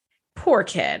kid.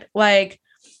 Like,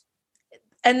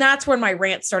 and that's when my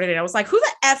rant started. And I was like, who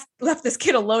the F left this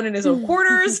kid alone in his own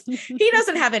quarters? He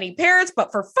doesn't have any parents,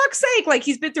 but for fuck's sake, like,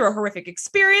 he's been through a horrific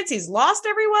experience. He's lost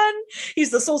everyone.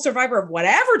 He's the sole survivor of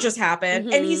whatever just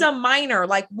happened. And he's a minor.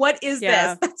 Like, what is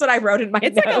this? That's what I wrote in my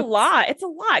notes. Like a lot. It's a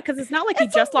lot. Cause it's not like he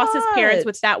just lost his parents,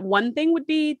 which that one thing would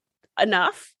be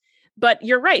enough. But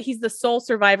you're right. He's the sole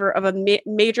survivor of a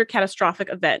major catastrophic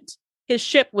event. His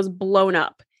ship was blown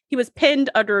up. He was pinned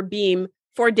under a beam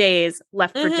for days,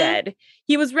 left for dead.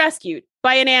 He was rescued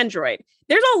by an android.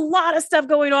 There's a lot of stuff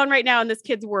going on right now in this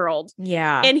kid's world.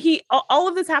 Yeah. And all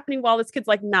of this happening while this kid's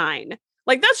like 9.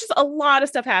 Like, that's just a lot of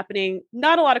stuff happening.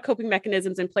 Not a lot of coping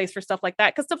mechanisms in place for stuff like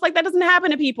that. Cause stuff like that doesn't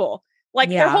happen to people. like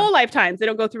their Yeah. whole lifetimes. They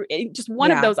don't go through just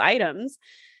one of those items.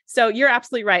 So you're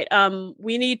absolutely right.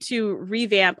 We need to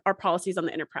revamp our policies on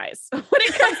the Enterprise when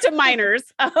it comes to minors.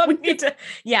 We need to,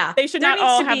 they should not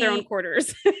all have their own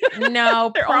quarters.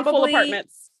 No, their own full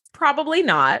apartments. Probably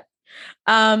not.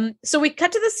 So we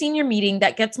cut to the senior meeting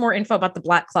that gets more info about the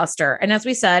black cluster. And as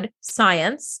we said,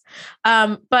 science.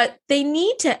 But they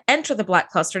need to enter the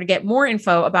black cluster to get more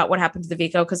info about what happened to the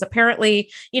Vico. Because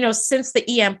apparently, since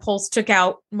the EM pulse took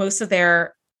out most of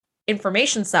their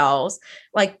information cells,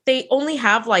 like they only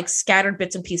have like scattered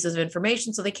bits and pieces of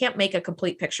information. So they can't make a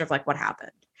complete picture of like what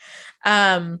happened.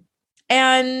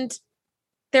 And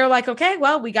they're like, okay,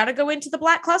 well, we got to go into the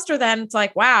black cluster then. It's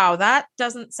like, wow, that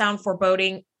doesn't sound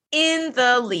foreboding in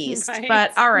the least, right.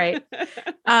 But all right.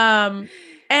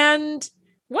 And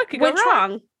what could go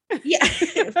wrong? Yeah.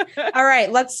 All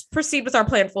right, let's proceed with our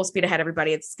plan full speed ahead,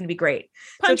 everybody. It's going to be great.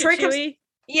 Punch so Troy comes,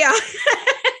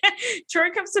 Troy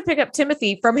comes to pick up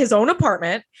Timothy from his own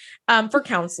apartment for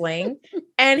counseling,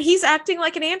 and he's acting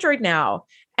like an android now.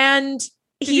 And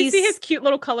did you see his cute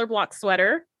little color block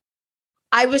sweater?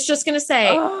 I was just going to say,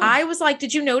 I was like,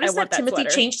 did you notice that Timothy sweater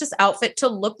changed his outfit to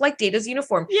look like Data's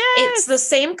uniform? Yes. It's the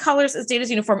same colors as Data's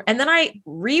uniform. And then I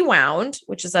rewound,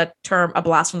 which is a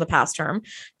blast from the past term,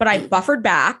 but I buffered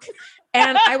back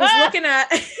and I was looking at,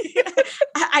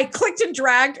 I clicked and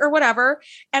dragged or whatever.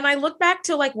 And I looked back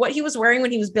to like what he was wearing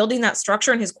when he was building that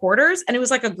structure in his quarters. And it was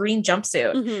like a green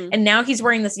jumpsuit. Mm-hmm. And now he's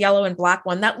wearing this yellow and black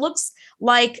one that looks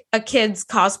like a kid's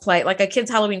cosplay, like a kid's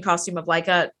Halloween costume of like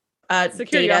a,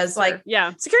 security Data's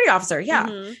officer. Security officer. Yeah.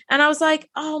 Mm-hmm. And I was like,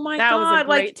 oh my God. That was a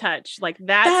great touch. Like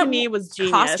that to me was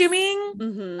genius.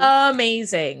 Costuming.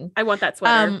 Amazing. I want that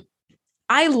sweater.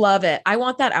 I love it. I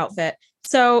want that outfit.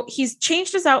 So he's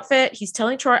changed his outfit. He's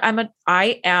telling Troy,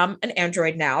 I am an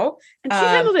android now. And she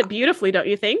handled it beautifully, don't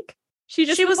you think? She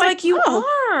was like, you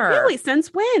are. Really?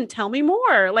 Since when? Tell me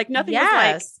more. Like nothing was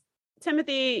like,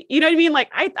 Timothy, you know what I mean? Like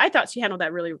I thought she handled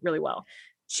that really, really well.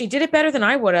 She did it better than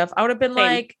I would have. I would have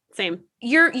been Same.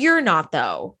 You're not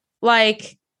though.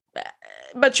 Like,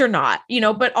 but you're not,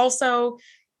 but also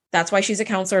that's why she's a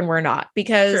counselor and we're not,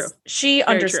 because she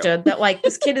understood that like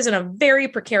this kid is in a very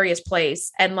precarious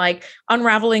place and like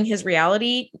unraveling his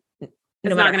reality,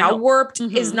 no matter how warped,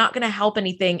 is not going to help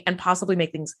anything and possibly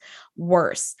make things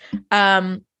worse.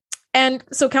 And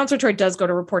so Counselor Troy does go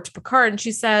to report to Picard and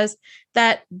she says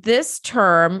that this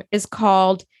term is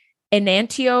called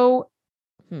enantio.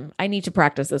 I need to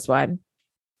practice this one.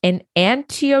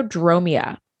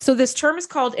 Enantiodromia. So this term is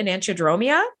called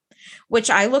enantiodromia, which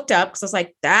I looked up because I was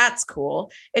like, that's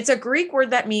cool. It's a Greek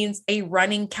word that means a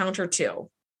running counter to.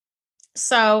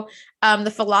 So the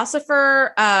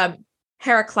philosopher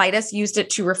Heraclitus used it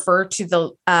to refer to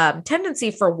the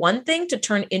tendency for one thing to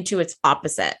turn into its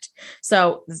opposite.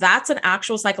 So that's an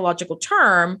actual psychological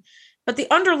term, but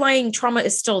the underlying trauma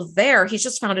is still there. He's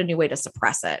just found a new way to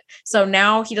suppress it. So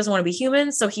now he doesn't want to be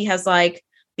human. So he has like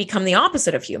become the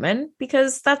opposite of human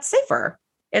because that's safer.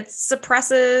 It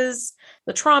suppresses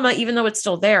the trauma, even though it's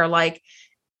still there. Like,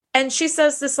 and she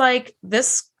says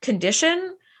this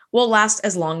condition will last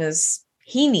as long as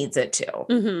he needs it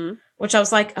to, which I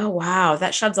was like, oh, wow,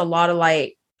 that sheds a lot of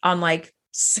light on like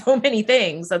so many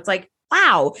things. That's like,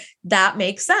 wow, that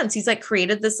makes sense. He's like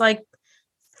created this like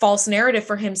false narrative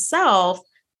for himself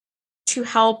to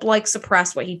help like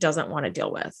suppress what he doesn't want to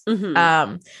deal with.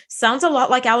 Sounds a lot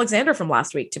like Alexander from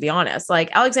last week, to be honest. Like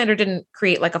Alexander didn't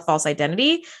create like a false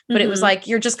identity, but it was like,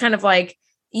 you're just kind of like,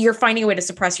 you're finding a way to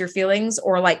suppress your feelings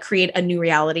or like create a new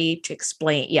reality to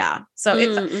explain. Yeah. So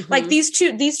it's like these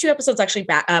two episodes actually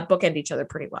bookend each other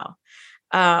pretty well.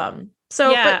 So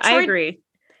yeah, but Troy, I agree.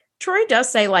 Troy does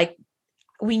say like,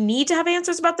 we need to have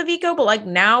answers about the Vico, but like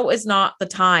now is not the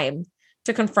time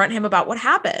to confront him about what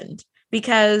happened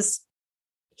because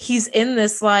he's in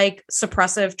this like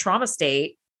suppressive trauma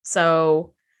state.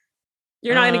 So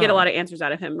you're not going to get a lot of answers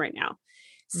out of him right now.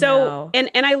 So, and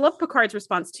I love Picard's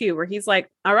response too, where he's like,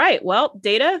 all right, well,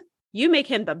 Data, you make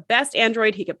him the best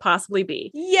android he could possibly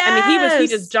be. Yeah. I mean, he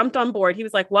just jumped on board. He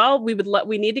was like, well,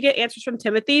 we need to get answers from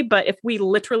Timothy, but if we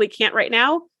literally can't right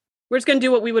now, we're just going to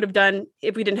do what we would have done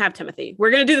if we didn't have Timothy.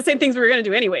 We're going to do the same things we were going to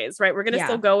do anyways, right? We're going to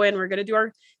still go in, we're going to do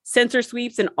our sensor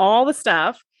sweeps and all the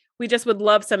stuff. We just would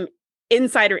love some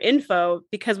insider info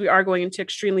because we are going into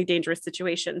extremely dangerous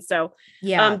situations. So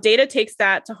Data takes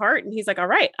that to heart and he's like, all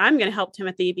right, I'm going to help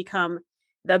Timothy become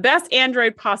the best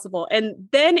android possible. And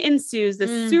then ensues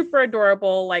this super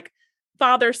adorable, like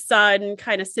father-son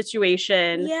kind of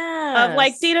situation of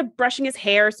like Data brushing his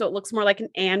hair. So it looks more like an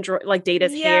android, like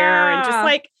Data's hair, and just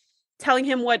like telling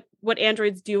him what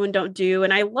androids do and don't do.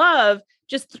 And I love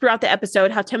just throughout the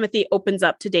episode how Timothy opens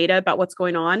up to Data about what's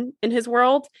going on in his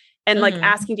world. and like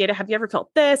asking Data, have you ever felt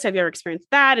this? Have you ever experienced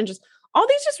that? And just all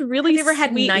these just really have you ever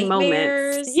had sweet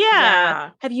nightmares? moments.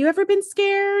 Yeah. Have you ever been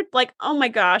scared? Like, oh my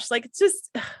gosh, like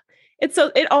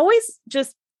it always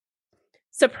just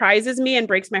surprises me and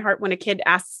breaks my heart when a kid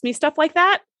asks me stuff like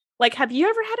that. Like, have you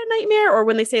ever had a nightmare? Or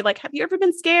when they say like, have you ever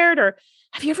been scared? Or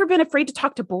have you ever been afraid to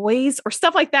talk to boys or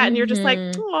stuff like that? And you're just like,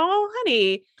 oh,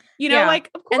 honey, like,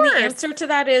 of course. And the answer to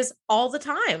that is all the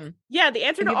time. Yeah. The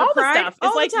answer to all the stuff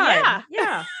is like, yeah.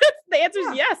 The answer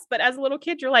is yes. But as a little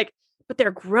kid, you're like, but they're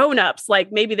grown-ups.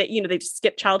 Like maybe that, they just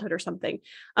skipped childhood or something.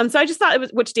 So I just thought it was,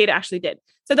 which Data actually did.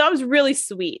 So that was really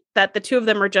sweet that the two of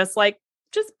them are just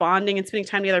bonding and spending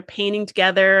time together, painting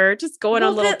together, just going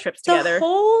on little trips together. The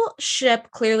whole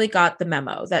ship clearly got the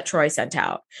memo that Troy sent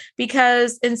out,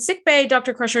 because in sickbay,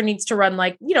 Dr. Crusher needs to run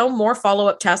more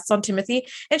follow-up tests on Timothy,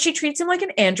 and she treats him like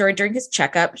an android during his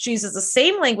checkup. She uses the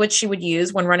same language she would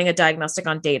use when running a diagnostic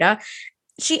on Data.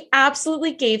 She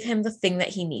absolutely gave him the thing that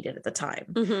he needed at the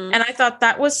time. And I thought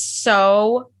that was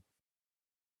so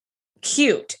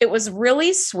cute. It was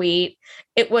really sweet.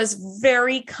 It was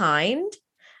very kind.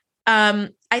 I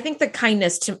think the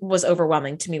kindness was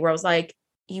overwhelming to me, where I was like,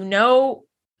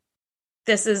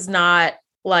 this is not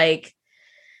like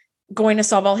going to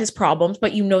solve all his problems,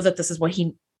 but that this is what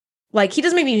he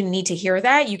doesn't maybe even need to hear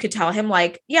that. You could tell him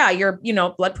like, yeah, your,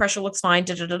 blood pressure looks fine,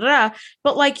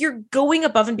 but you're going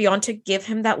above and beyond to give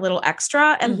him that little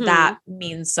extra. And that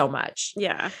means so much.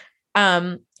 Yeah.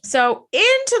 So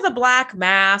into the black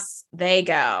mass they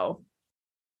go.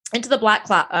 Into the black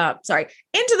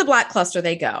cluster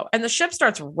they go. And the ship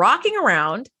starts rocking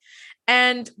around,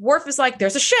 and Worf is like,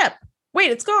 there's a ship.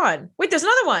 Wait, it's gone. Wait, there's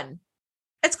another one.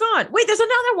 It's gone. Wait, there's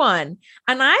another one.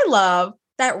 And I love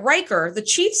that Riker, the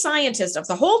chief scientist of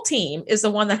the whole team, is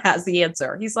the one that has the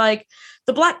answer. He's like,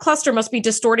 the black cluster must be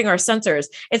distorting our sensors.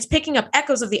 It's picking up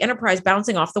echoes of the Enterprise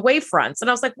bouncing off the wavefronts. And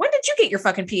I was like, when did you get your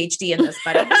fucking PhD in this,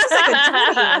 buddy? This is like a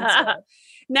Julie answer.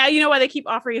 Now you know why they keep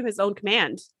offering him his own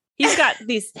command. He's got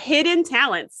these hidden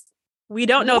talents. We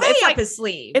don't know. It's like his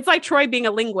sleeve. It's like Troy being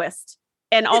a linguist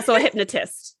and also a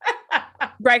hypnotist.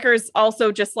 Riker's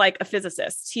also just like a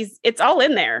physicist. It's all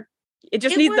in there. It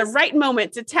just needs the right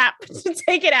moment to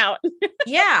take it out.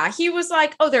 Yeah. He was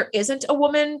like, oh, there isn't a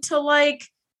woman to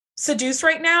seduce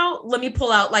right now. Let me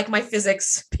pull out my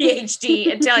physics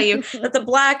PhD and tell you that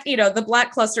the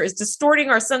black cluster is distorting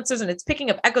our sensors, and it's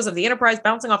picking up echoes of the Enterprise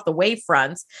bouncing off the wave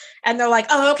fronts. And they're like,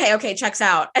 oh, okay, checks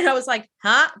out. And I was like,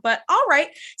 huh? But all right,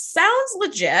 sounds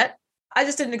legit. I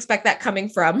just didn't expect that coming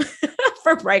from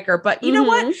Riker. But you know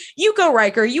what? You go,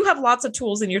 Riker. You have lots of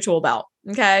tools in your tool belt.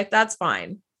 Okay, that's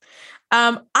fine.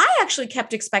 I actually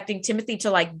kept expecting Timothy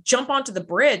to jump onto the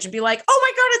bridge and be like, oh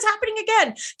my God, it's happening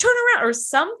again. Turn around or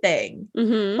something.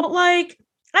 But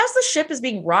as the ship is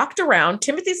being rocked around,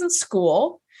 Timothy's in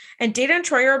school and Data and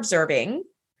Troy are observing.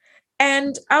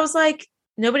 And I was like,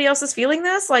 nobody else is feeling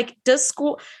this? Does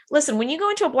school, listen, when you go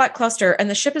into a black cluster and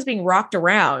the ship is being rocked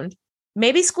around,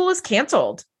 maybe school is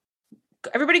canceled.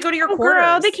 Everybody go to your quarters.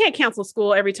 Girl, they can't cancel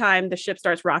school every time the ship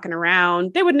starts rocking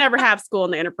around. They would never have school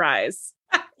in the Enterprise.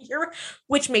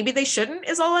 Which maybe they shouldn't,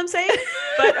 is all I'm saying.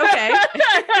 But okay.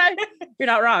 You're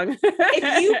not wrong.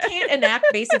 If you can't enact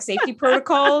basic safety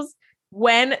protocols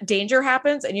when danger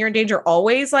happens and you're in danger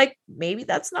always, maybe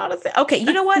that's not a thing. Okay,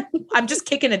 you know what? I'm just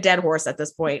kicking a dead horse at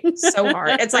this point so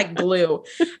hard. It's like glue.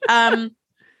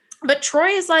 But Troy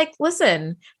is like,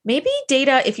 listen, maybe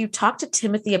Data, if you talk to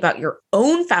Timothy about your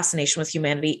own fascination with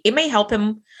humanity, it may help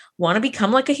him want to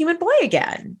become like a human boy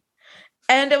again.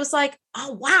 And it was like,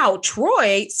 oh, wow,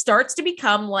 Troy starts to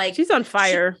become she's on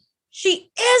fire. She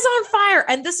is on fire.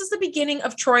 And this is the beginning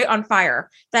of Troy on fire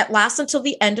that lasts until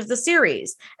the end of the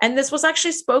series. And this was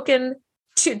actually spoken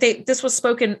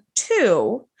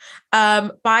to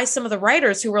by some of the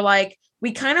writers who were like,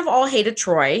 we kind of all hated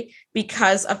Troy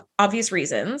because of obvious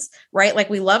reasons, right?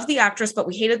 We loved the actress, but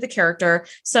we hated the character.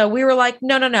 So we were like,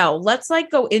 no. Let's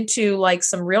go into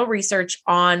some real research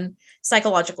on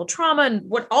psychological trauma and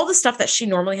what all the stuff that she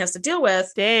normally has to deal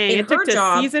with. Dang, it took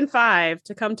to season 5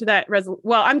 to come to that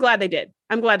well, I'm glad they did.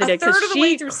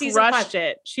 Because she crushed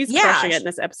it. She's crushing it in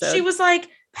this episode. She was like,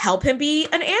 help him be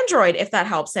an android if that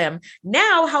helps him.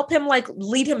 Now help him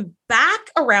lead him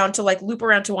back around to loop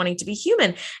around to wanting to be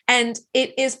human. And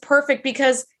it is perfect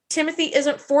because Timothy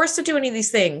isn't forced to do any of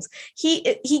these things.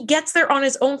 He gets there on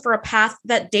his own for a path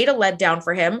that Data led down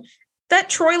for him, that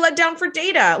Troy led down for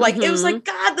Data. It was like,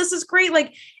 God, this is great.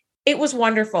 It was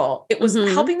wonderful. It was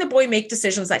helping the boy make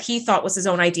decisions that he thought was his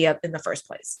own idea in the first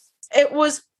place. It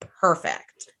was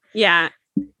perfect. Yeah.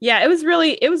 It was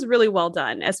really well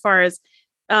done as far as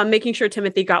making sure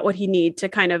Timothy got what he needed to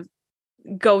kind of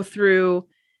go through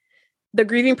the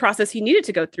grieving process he needed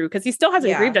to go through, because he still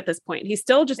hasn't grieved at this point. He's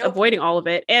still just avoiding all of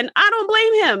it. And I don't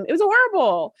blame him. It was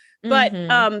horrible.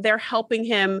 But they're helping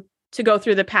him to go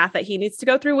through the path that he needs to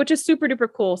go through, which is super duper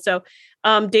cool. So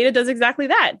Data does exactly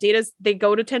that. They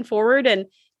go to 10 Forward, and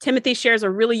Timothy shares a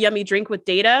really yummy drink with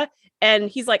Data. And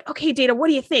he's like, okay, Data, what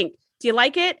do you think? Do you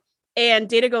like it? And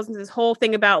Data goes into this whole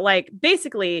thing about like,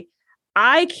 basically,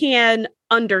 I can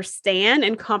understand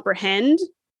and comprehend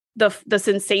the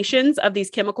sensations of these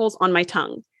chemicals on my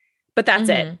tongue, but that's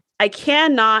it. I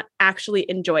cannot actually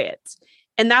enjoy it.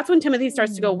 And that's when Timothy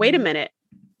starts to go, wait a minute,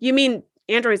 you mean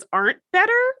androids aren't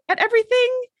better at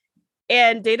everything?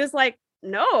 And Data's like,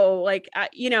 no, like,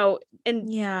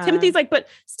 and Timothy's like, but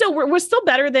still, we're still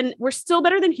better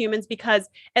than humans, because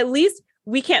at least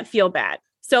we can't feel bad.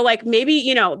 So like,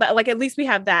 maybe, like, at least we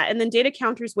have that. And then Data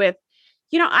counters with,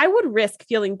 I would risk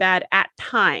feeling bad at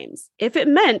times if it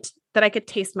meant that I could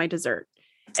taste my dessert.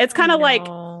 It's kind of like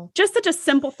just such a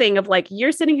simple thing of like,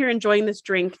 you're sitting here enjoying this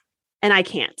drink and I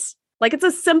can't. Like, it's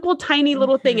a simple, tiny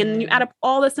little thing. And then you add up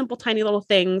all the simple, tiny little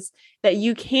things that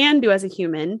you can do as a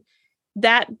human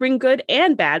that bring good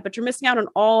and bad, but you're missing out on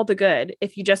all the good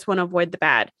if you just want to avoid the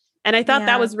bad. And I thought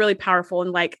that was really powerful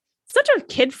and like such a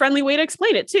kid-friendly way to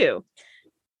explain it too.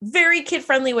 Very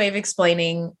kid-friendly way of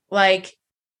explaining, like,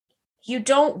 you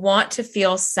don't want to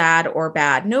feel sad or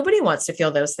bad. Nobody wants to feel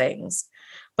those things.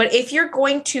 But if you're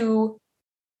going to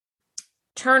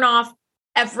turn off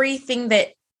everything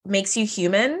that makes you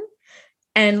human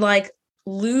and like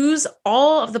lose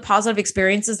all of the positive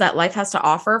experiences that life has to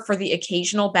offer for the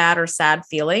occasional bad or sad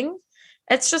feeling,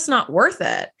 it's just not worth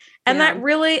it. And that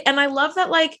really, and I love that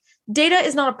like Data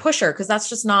is not a pusher, because that's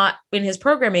just not in his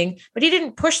programming, but he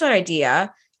didn't push that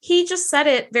idea. He just said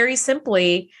it very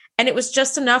simply. And it was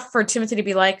just enough for Timothy to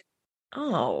be like,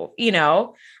 oh,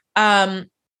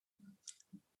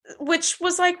 which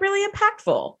was like really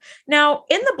impactful. Now,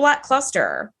 in the Black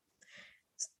Cluster,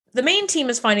 the main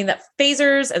team is finding that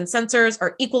phasers and sensors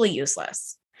are equally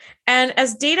useless. And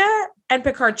as Data and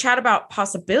Picard chat about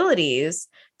possibilities,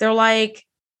 they're like,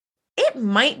 it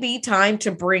might be time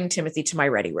to bring Timothy to my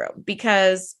ready room,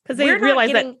 because they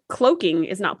realize that cloaking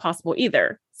is not possible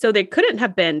either. So they couldn't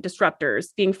have been disruptors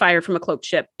being fired from a cloaked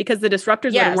ship, because the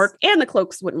disruptors wouldn't work and the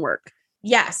cloaks wouldn't work.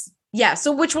 Yes. Yeah.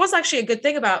 So which was actually a good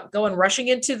thing about rushing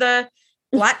into the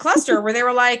Black Cluster, where they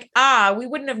were like, we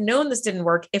wouldn't have known this didn't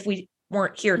work if we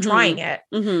weren't here trying it.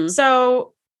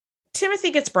 So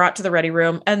Timothy gets brought to the ready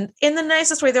room, and in the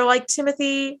nicest way, they're like,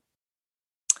 Timothy,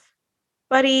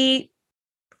 buddy,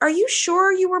 are you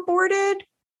sure you were boarded?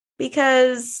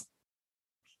 Because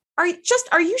are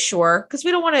you sure? Because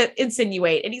we don't want to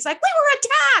insinuate. And he's like, we were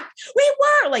attacked. We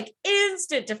were, like,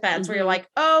 instant defense, where you're like,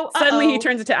 suddenly he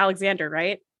turns into Alexander,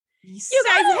 right? You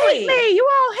guys hate me. You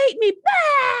all hate me.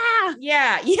 Bah!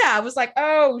 Yeah. I was like,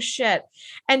 oh shit.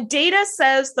 And Data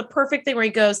says the perfect thing where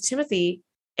he goes, Timothy,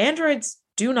 androids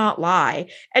do not lie.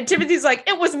 And Timothy's like,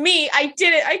 it was me. I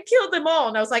did it. I killed them all.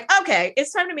 And I was like, okay,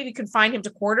 it's time to maybe confine him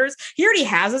to quarters. He already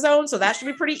has his own, so that should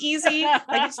be pretty easy.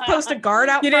 Like, just post a guard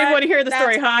out. You didn't want to hear the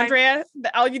story, huh, Andrea?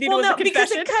 All you needed was a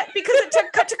confession. Because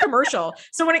it cut to commercial.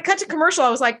 So when it cut to commercial, I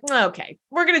was like, okay,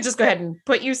 we're gonna just go ahead and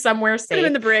put you somewhere safe. Put him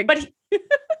in the brig. But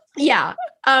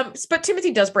but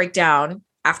Timothy does break down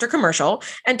after commercial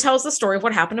and tells the story of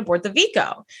what happened aboard the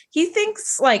Vico. He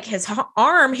thinks like his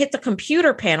arm hit the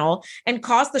computer panel and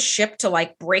caused the ship to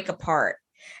like break apart.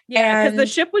 Yeah, because the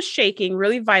ship was shaking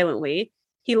really violently.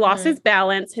 He lost his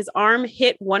balance. His arm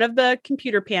hit one of the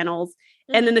computer panels,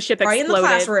 and then the ship exploded. Right in the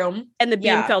classroom. And the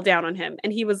beam fell down on him.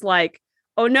 And he was like,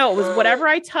 oh no, it was whatever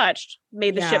I touched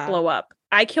made the ship blow up.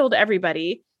 I killed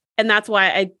everybody. And that's why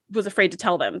I was afraid to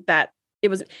tell them that it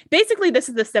was basically, this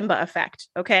is the Simba effect.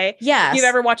 Okay. Yes. If you've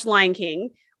ever watched Lion King,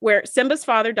 where Simba's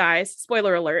father dies,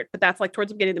 spoiler alert, but that's like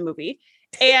towards the beginning of the movie.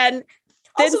 And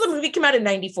also the movie came out in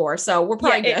 94. So we're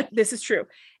probably good. This is true.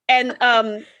 And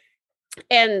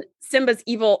Simba's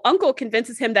evil uncle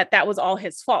convinces him that that was all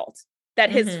his fault, that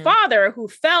his father, who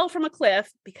fell from a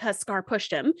cliff because Scar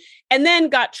pushed him and then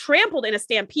got trampled in a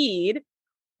stampede,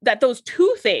 that those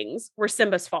two things were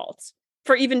Simba's fault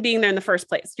for even being there in the first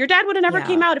place. Your dad would have never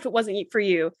came out if it wasn't for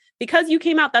you. Because you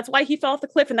came out, that's why he fell off the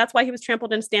cliff, and that's why he was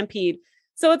trampled in a stampede.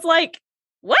 So it's like,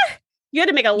 what? You had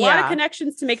to make a lot of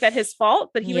connections to make that his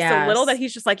fault, but he was so little that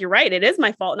he's just like, you're right, it is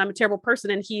my fault, and I'm a terrible person.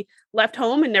 And he left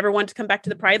home and never wanted to come back to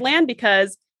the Pride Land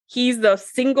because he's the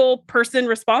single person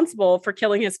responsible for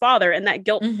killing his father, and that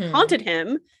guilt haunted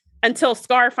him until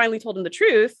Scar finally told him the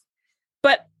truth.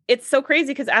 But it's so crazy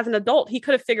because as an adult, he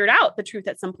could have figured out the truth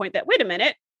at some point that, wait a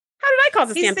minute, how did I cause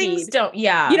a stampede? These things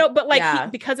don't, but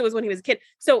like, because it was when he was a kid.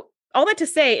 So all that to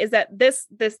say is that this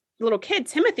little kid,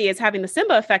 Timothy, is having the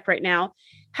Simba effect right now.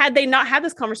 had they not had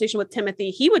this conversation with Timothy,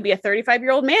 he would be a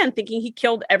 35-year-old man thinking he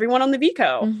killed everyone on the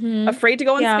Vico, afraid to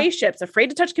go on spaceships, afraid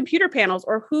to touch computer panels,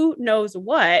 or who knows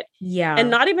what. Yeah. And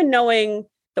not even knowing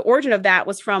the origin of that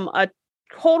was from a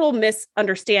total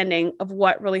misunderstanding of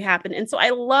what really happened. And so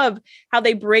I love how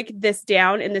they break this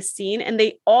down in this scene. And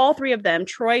they, all three of them,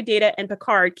 Troy, Data, and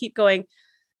Picard, keep going,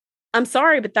 I'm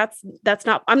sorry, but that's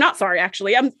not, I'm not sorry,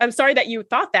 actually. I'm sorry that you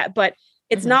thought that, but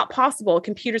it's not possible.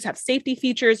 Computers have safety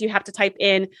features. You have to type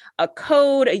in a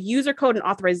code, a user code, an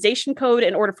authorization code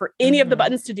in order for any of the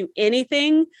buttons to do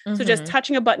anything. So just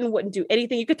touching a button wouldn't do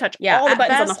anything. You could touch all the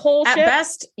buttons on the whole ship.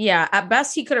 At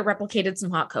best, he could have replicated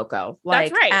some hot cocoa.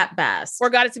 Like, that's right. At best. Or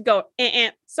got it to go,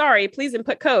 sorry, please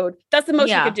input code. That's the most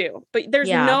you could do. But there's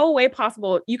no way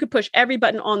possible you could push every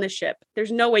button on this ship.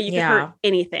 There's no way you could hurt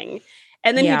anything.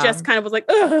 And then he just kind of was like,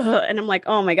 ugh. And I'm like,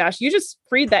 oh my gosh, you just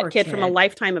freed that kid from a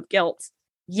lifetime of guilt.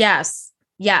 Yes.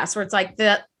 Where it's like,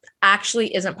 that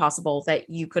actually isn't possible that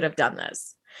you could have done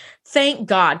this. Thank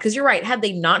God. Because you're right. Had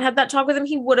they not had that talk with him,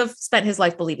 he would have spent his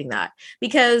life believing that,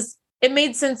 because it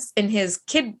made sense in his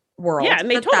kid world. Yeah, it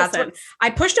made total sense. I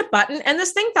pushed a button and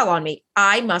this thing fell on me.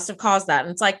 I must have caused that.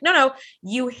 And it's like, no,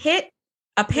 you hit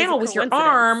a panel with your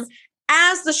arm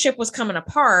as the ship was coming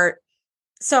apart.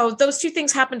 So those two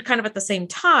things happened kind of at the same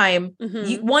time.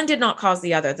 One did not cause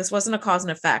the other. This wasn't a cause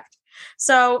and effect.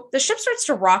 So the ship starts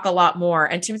to rock a lot more.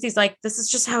 And Timothy's like, this is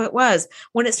just how it was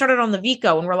when it started on the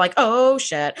Vico. And we're like, oh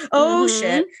shit.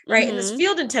 Right. And this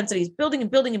field intensity is building and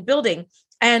building and building.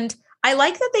 And I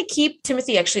like that they keep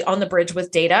Timothy actually on the bridge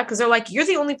with Data, because they're like, you're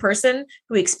the only person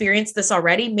who experienced this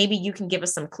already. Maybe you can give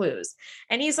us some clues.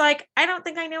 And he's like, I don't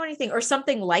think I know anything, or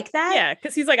something like that. Yeah.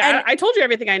 Cause he's like, I told you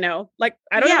everything I know. Like,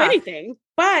 I don't know anything.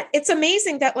 But it's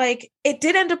amazing that like it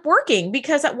did end up working,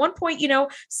 because at one point,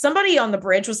 somebody on the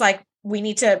bridge was like, we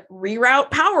need to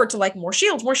reroute power to like more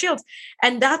shields.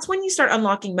 And that's when you start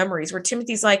unlocking memories where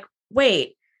Timothy's like,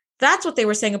 wait, that's what they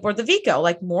were saying aboard the Vico,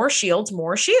 like more shields.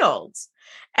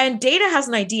 And Data has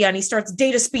an idea, and he starts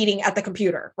data speeding at the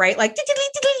computer, right? Like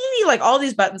all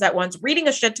these buttons at once, reading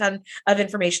a shit ton of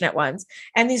information at once.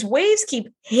 And these waves keep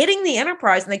hitting the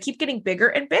Enterprise, and they keep getting bigger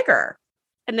and bigger.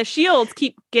 And the shields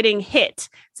keep getting hit.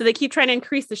 So they keep trying to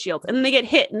increase the shields, and then they get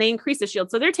hit and they increase the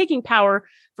shields. So they're taking power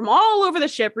from all over the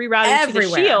ship, rerouting to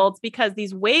the shields, because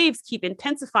these waves keep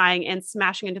intensifying and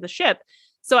smashing into the ship.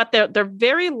 So at their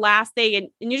very last day, and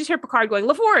you just hear Picard going,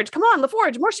 LaForge, come on,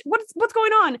 LaForge, more what's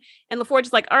going on? And LaForge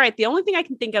is like, all right, the only thing I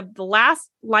can think of, the last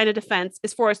line of defense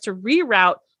is for us to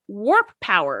reroute warp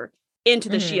power into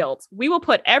the shields. We will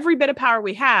put every bit of power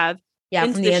we have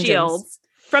into the shields,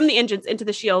 from the engines into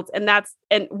the shields.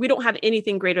 And we don't have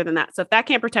anything greater than that. So if that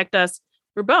can't protect us,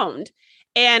 we're boned.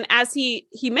 And as he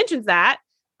mentions that,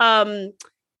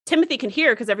 Timothy can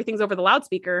hear, because everything's over the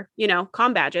loudspeaker,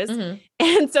 comm badges.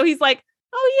 And so he's like,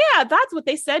 oh yeah, that's what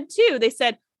they said too. They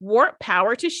said warp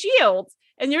power to shields.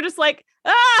 And you're just like,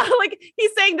 like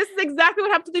he's saying this is exactly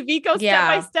what happened to the Vico step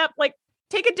by step. Like,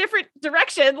 take a different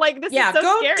direction. Like, this is so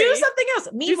go scary. Do something else.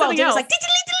 Meanwhile, Dave's like,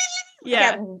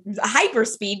 hyper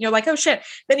speed. And you're like, oh shit.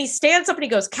 Then he stands up and he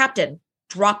goes, Captain,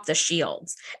 drop the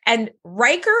shields. And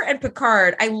Riker and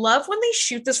Picard, I love when they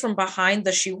shoot this from behind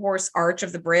the shoehorse arch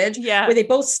of the bridge, where they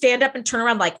both stand up and turn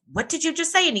around like, what did you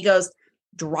just say? And he goes,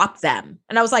 drop them.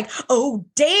 And I was like, oh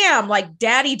damn, like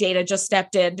Daddy Data just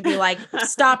stepped in to be like,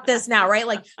 stop this now, right?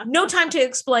 Like, no time to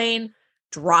explain,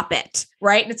 drop it,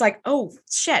 right? And it's like, oh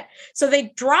shit. So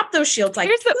they drop those shields like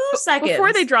 2 seconds.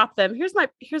 Before they drop them, here's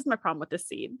my problem with this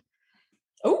scene.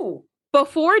 Oh.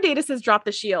 Before Data says drop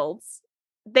the shields,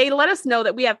 they let us know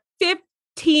that we have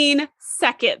 15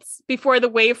 seconds before the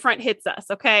wave front hits us,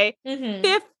 okay?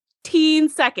 15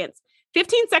 seconds.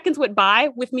 15 seconds went by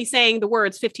with me saying the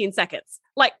words 15 seconds.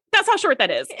 Like, that's how short that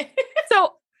is. So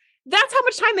that's how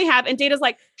much time they have. And Data's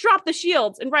like, drop the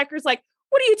shields. And Riker's like,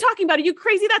 what are you talking about? Are you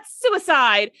crazy? That's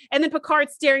suicide. And then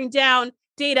Picard's staring down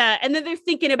Data. And then they're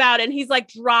thinking about it. And he's like,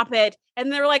 drop it. And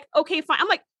they're like, okay, fine. I'm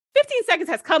like, 15 seconds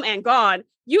has come and gone.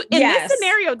 You, in this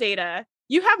scenario, Data,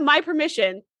 you have my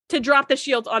permission to drop the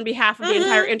shields on behalf of the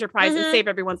entire Enterprise and save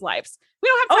everyone's lives. We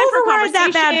don't have time for conversation.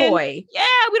 Override that bad boy. Yeah,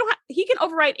 we don't have, he can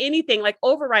override anything, like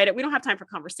override it. We don't have time for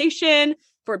conversation,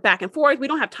 for back and forth. We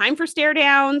don't have time for stare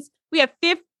downs. We have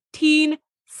 15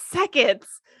 seconds.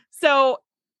 So,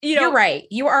 you're right.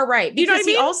 You are right. Because you know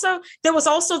what I mean? There was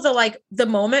also the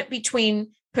moment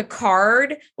between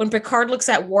Picard, when Picard looks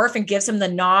at Worf and gives him the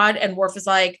nod, and Worf is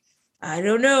like, I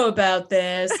don't know about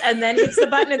this. And then hits the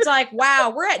button. It's like,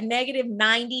 wow, we're at negative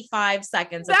 95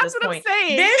 seconds at this point. I'm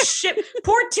saying. This ship,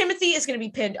 poor Timothy is going to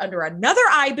be pinned under another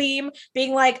I-beam,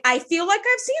 being like, I feel like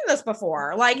I've seen this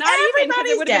before. Like, not even because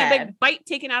it would have been a dead. big bite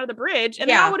taken out of the bridge, and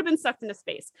they all would have been sucked into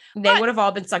space. They would have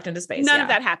all been sucked into space. None of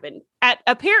that happened. At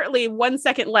apparently 1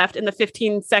 second left in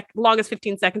the longest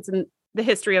 15 seconds in the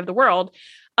history of the world.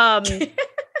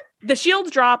 The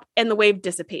shields drop and the wave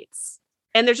dissipates.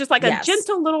 And there's just like a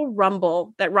gentle little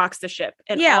rumble that rocks the ship.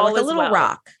 And all like a little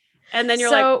rock. And then you're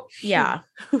like, yeah.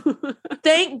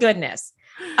 Thank goodness.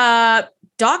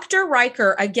 Dr.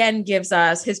 Riker again gives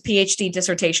us his PhD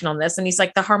dissertation on this. And he's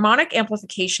like, the harmonic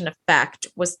amplification effect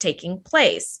was taking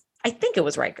place. I think it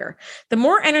was Riker. The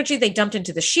more energy they dumped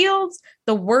into the shields,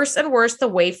 the worse and worse the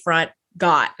wavefront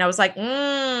got. And I was like,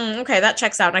 okay, that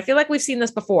checks out. And I feel like we've seen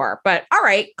this before, but all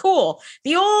right, cool.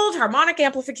 The old harmonic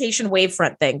amplification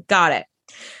wavefront thing. Got it.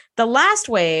 The last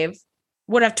wave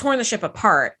would have torn the ship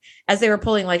apart as they were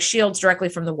pulling like shields directly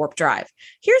from the warp drive.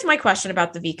 Here's my question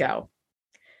about the Vico.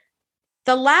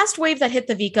 The last wave that hit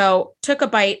the Vico took a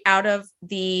bite out of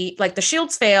the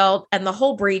shields failed and the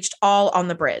hull breached all on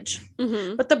the bridge.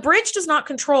 Mm-hmm. But the bridge does not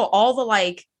control all the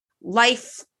like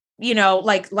life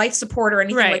support or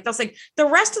anything like that. Like the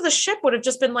rest of the ship would have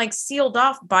just been like sealed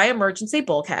off by emergency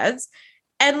bulkheads.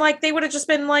 And like, they would have just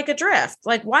been like adrift.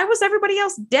 Like, why was everybody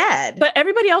else dead? But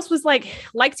everybody else was like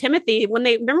Timothy, when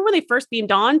they first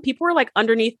beamed on, people were like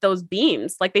underneath those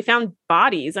beams. Like they found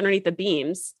bodies underneath the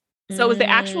beams. So it was the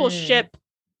actual ship,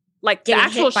 like the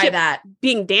actual ship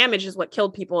being damaged is what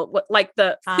killed people. Like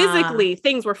the physically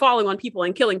things were falling on people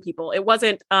and killing people. It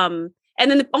wasn't, and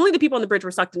then only the people on the bridge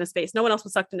were sucked into space. No one else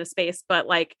was sucked into space, but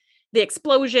like the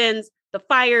explosions, the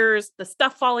fires, the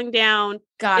stuff falling down.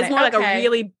 It's more like a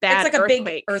really bad It's like earthquake. A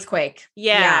big earthquake.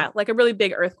 Yeah, like a really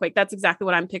big earthquake. That's exactly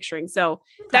what I'm picturing. So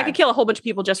that could kill a whole bunch of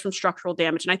people just from structural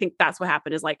damage. And I think that's what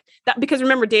happened is like that, because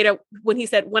remember Data, when he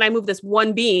said, when I move this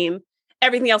one beam,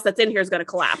 everything else that's in here is going to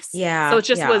collapse. Yeah. So it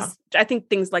just was, I think,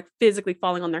 things like physically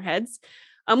falling on their heads,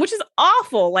 which is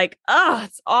awful. Like,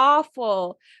 it's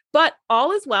awful. But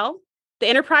all is well. The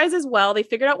Enterprise as well. They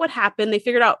figured out what happened. They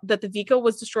figured out that the Vico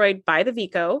was destroyed by the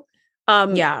Vico.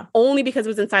 Only because it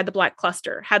was inside the black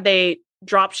cluster. Had they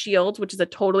dropped shields, which is a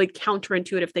totally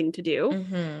counterintuitive thing to do,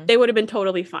 they would have been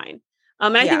totally fine.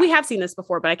 And I think we have seen this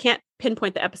before, but I can't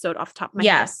pinpoint the episode off the top of my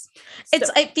head.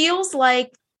 It feels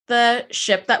like the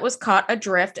ship that was caught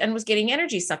adrift and was getting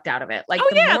energy sucked out of it. Like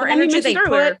the more energy they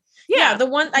put, the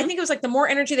one, I think it was like the more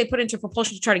energy they put into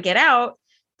propulsion to try to get out,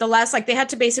 the less like they had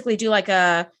to basically do like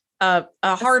a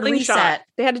hard reset.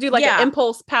 They had to do like an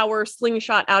impulse power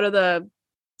slingshot out of the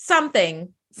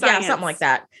something. Science. Yeah, something like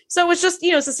that. So it's just,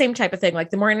 it's the same type of thing. Like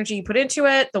the more energy you put into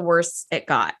it, the worse it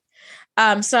got.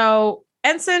 So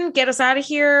Ensign, get us out of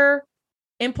here.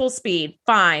 Impulse speed.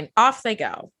 Fine. Off they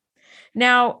go.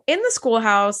 Now in the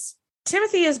schoolhouse,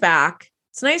 Timothy is back.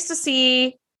 It's nice to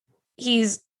see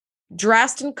he's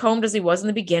dressed and combed as he was in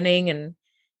the beginning and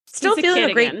still feeling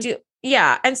a great deal.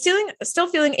 Yeah. And still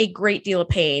feeling a great deal of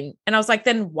pain. And I was like,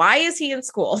 then why is he in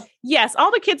school? Yes.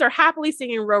 All the kids are happily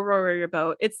singing Row, Row, Row Your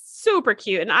Boat. It's super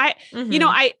cute. And I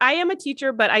am a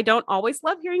teacher, but I don't always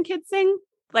love hearing kids sing.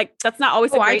 Like that's not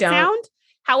always a great sound.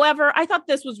 However, I thought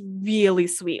this was really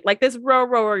sweet. Like this Row,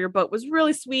 Row, Row Your Boat was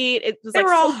really sweet. It was they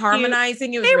were all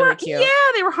harmonizing. It was really cute. Yeah,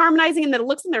 they were harmonizing, and the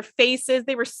looks in their faces,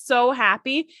 they were so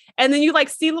happy. And then you like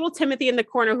see little Timothy in the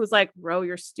corner who's like, row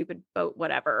your stupid boat,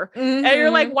 whatever. And you're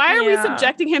like, why are we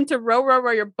subjecting him to row, row,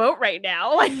 row your boat right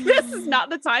now? Like this is not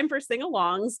the time for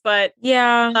sing-alongs. But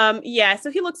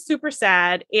so he looks super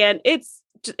sad, and it's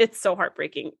so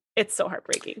heartbreaking. It's so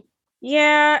heartbreaking.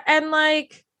 Yeah, and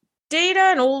like Data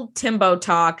and old Timbo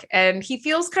talk, and he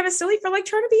feels kind of silly for like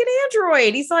trying to be an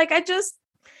android. He's like, I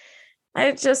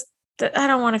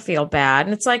don't want to feel bad.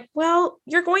 And it's like, well,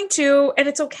 you're going to, and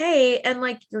it's okay. And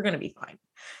like, you're going to be fine.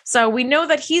 So we know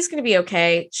that he's going to be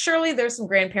okay. Surely there's some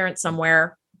grandparents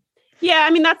somewhere. Yeah. I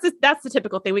mean, that's the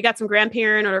typical thing. We got some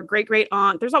grandparent or great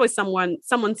aunt. There's always someone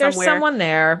somewhere. There's someone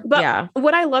there. But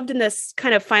what I loved in this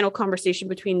kind of final conversation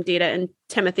between Data and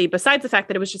Timothy, besides the fact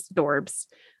that it was just adorbs,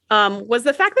 was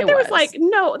the fact that there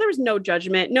was no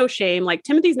judgment, no shame. Like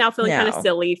Timothy's now feeling kind of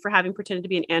silly for having pretended to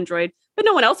be an android, but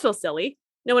no one else feels silly.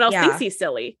 No one else thinks he's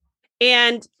silly.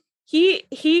 And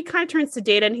he kind of turns to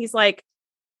Data and he's like,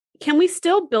 can we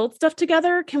still build stuff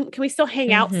together? Can we still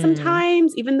hang out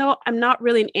sometimes, even though I'm not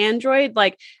really an android?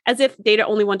 Like as if Data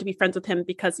only wanted to be friends with him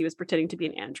because he was pretending to be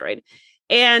an android.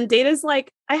 And Data's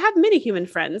like, I have many human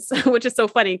friends, which is so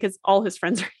funny because all his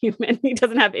friends are human. He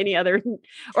doesn't have any other,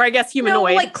 or I guess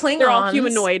humanoid. No, like Klingons. They're all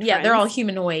humanoid. Yeah, friends. they're all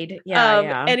humanoid.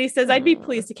 Yeah. And he says, I'd be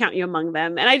pleased to count you among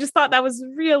them. And I just thought that was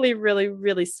really, really,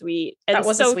 really sweet. And that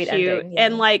was so a sweet cute. ending. Yeah.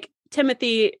 And like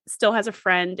Timothy still has a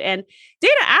friend. And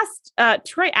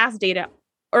Troy asked Data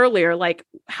earlier, like,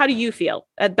 how do you feel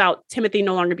about Timothy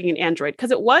no longer being an android?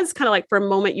 Because it was kind of like for a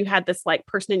moment you had this like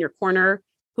person in your corner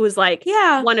who was like,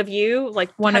 one of you, like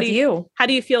one of you. How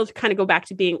do you feel to kind of go back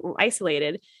to being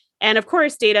isolated? And of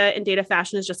course, Data in Data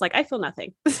fashion is just like, I feel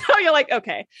nothing. So you're like,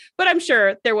 okay. But I'm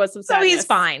sure there was some sadness. So he's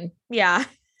fine. Yeah.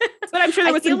 But I'm sure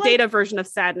there was some Data version of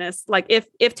sadness. Like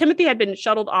if Timothy had been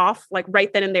shuttled off like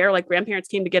right then and there, like grandparents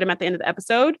came to get him at the end of the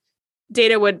episode,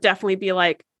 Data would definitely be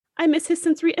like, I miss his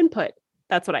sensory input.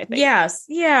 That's what I think. Yes.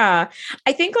 Yeah.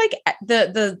 I think like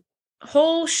the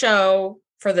whole show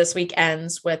for this week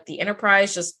ends with the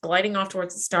Enterprise just gliding off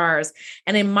towards the stars.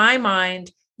 And in my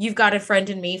mind, You've Got a Friend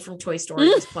in Me from Toy Story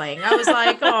was playing. I was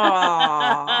like,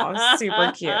 oh,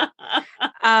 super cute.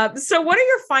 So what are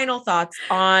your final thoughts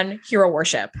on hero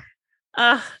worship?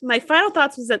 My final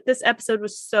thoughts was that this episode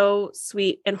was so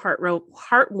sweet and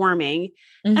heartwarming.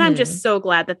 Mm-hmm. And I'm just so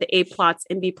glad that the A plots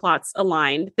and B plots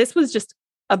aligned. This was just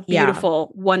a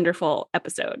beautiful, wonderful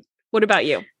episode. What about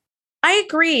you? I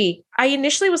agree. I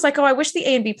initially was like, oh, I wish the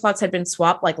A and B plots had been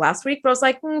swapped like last week, but I was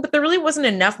like, but there really wasn't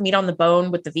enough meat on the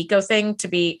bone with the Vico thing to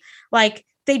be like,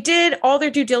 they did all their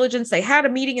due diligence. They had a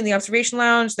meeting in the observation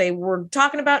lounge. They were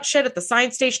talking about shit at the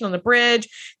science station on the bridge.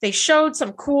 They showed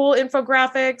some cool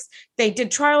infographics. They did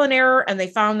trial and error and they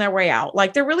found their way out.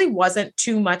 Like there really wasn't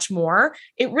too much more.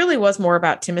 It really was more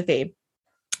about Timothy.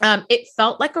 It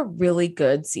felt like a really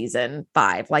good season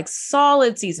 5, like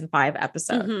solid season 5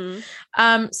 episode.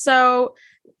 Mm-hmm. So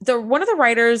one of the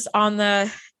writers on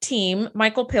the team,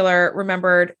 Michael Pillar,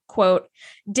 remembered, quote,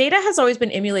 Data has always been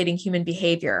emulating human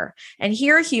behavior, and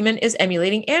here a human is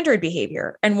emulating android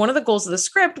behavior. And one of the goals of the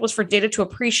script was for Data to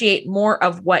appreciate more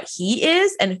of what he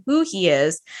is and who he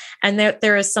is, and that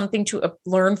there is something to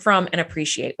learn from and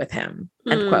appreciate with him,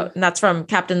 end quote. And that's from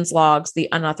Captain's Logs, the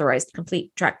Unauthorized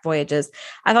Complete Track Voyages.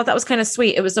 I thought that was kind of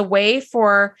sweet. It was a way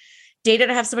for Data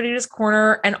to have somebody in his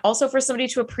corner and also for somebody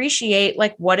to appreciate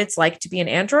like what it's like to be an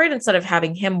android instead of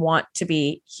having him want to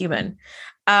be human.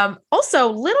 Also,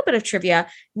 a little bit of trivia.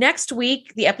 Next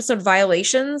week, the episode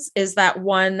Violations is that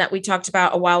one that we talked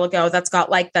about a while ago that's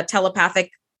got like the telepathic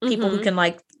people who can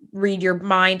like read your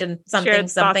mind and something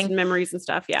and memories and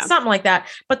stuff. Yeah. Something like that.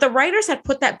 But the writers had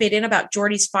put that bit in about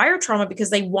Geordi's fire trauma because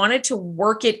they wanted to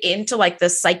work it into like the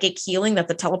psychic healing that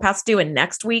the telepaths do in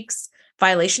next week's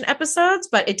Violation episodes,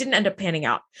 but it didn't end up panning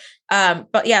out.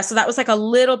 But yeah, so that was like a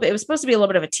little bit, it was supposed to be a little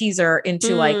bit of a teaser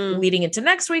into like leading into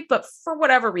next week, but for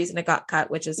whatever reason it got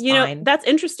cut, which is fine. That's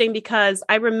interesting because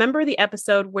I remember the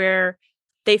episode where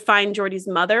they find Geordi's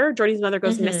mother. Geordi's mother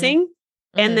goes missing.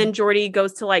 And then Geordi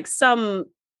goes to like some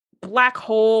black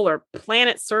hole or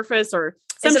planet surface or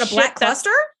is it a black cluster?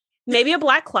 Maybe a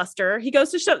black cluster. He goes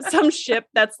to some ship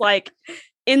that's like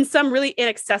in some really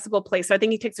inaccessible place. So I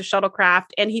think he takes a shuttlecraft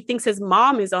and he thinks his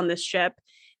mom is on this ship.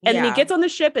 And then he gets on the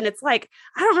ship and it's like,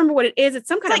 I don't remember what it is. It's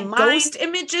some kind of mind ghost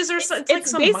images or something.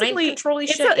 It's like some mind controlling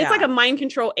shit. It's like a mind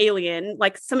control alien,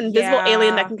 like some invisible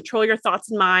alien that can control your thoughts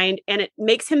and mind. And it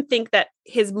makes him think that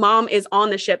his mom is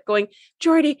on the ship going,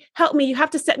 Geordi, help me. You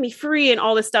have to set me free and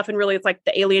all this stuff. And really it's like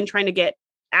the alien trying to get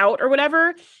out or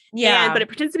whatever. Yeah. But it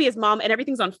pretends to be his mom and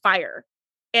everything's on fire.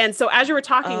 And so as you were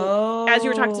talking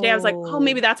today, I was like, oh,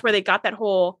 maybe that's where they got that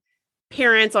whole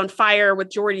parents on fire with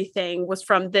Geordi thing was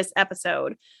from this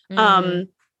episode.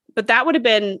 But that would have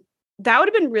been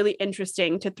really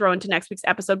interesting to throw into next week's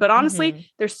episode. But honestly,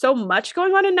 there's so much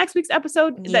going on in next week's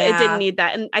episode that it didn't need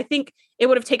that. And I think it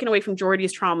would have taken away from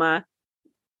Geordi's trauma,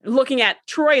 looking at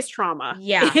Troy's trauma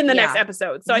in the next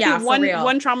episode. So I think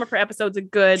one trauma per episode is a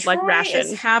good Troy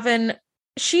ration.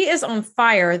 She is on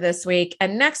fire this week,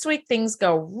 and next week things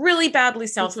go really badly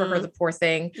south for her, the poor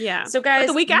thing. Yeah. So guys, but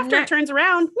the week after it turns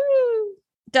around. Woo.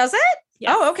 Does it?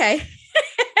 Yes. Oh, okay.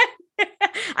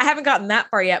 I haven't gotten that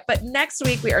far yet, but next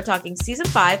week we are talking season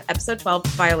 5, episode 12,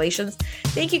 Violations.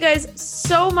 Thank you guys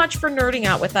so much for nerding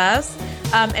out with us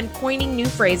and coining new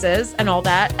phrases and all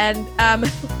that. And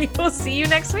we will see you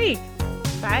next week.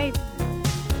 Bye.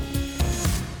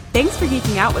 Thanks for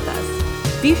geeking out with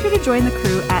us. Be sure to join the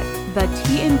crew at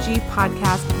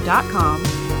thetngpodcast.com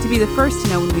to be the first to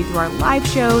know when we do our live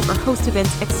shows or host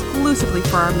events exclusively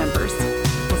for our members.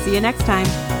 We'll see you next time.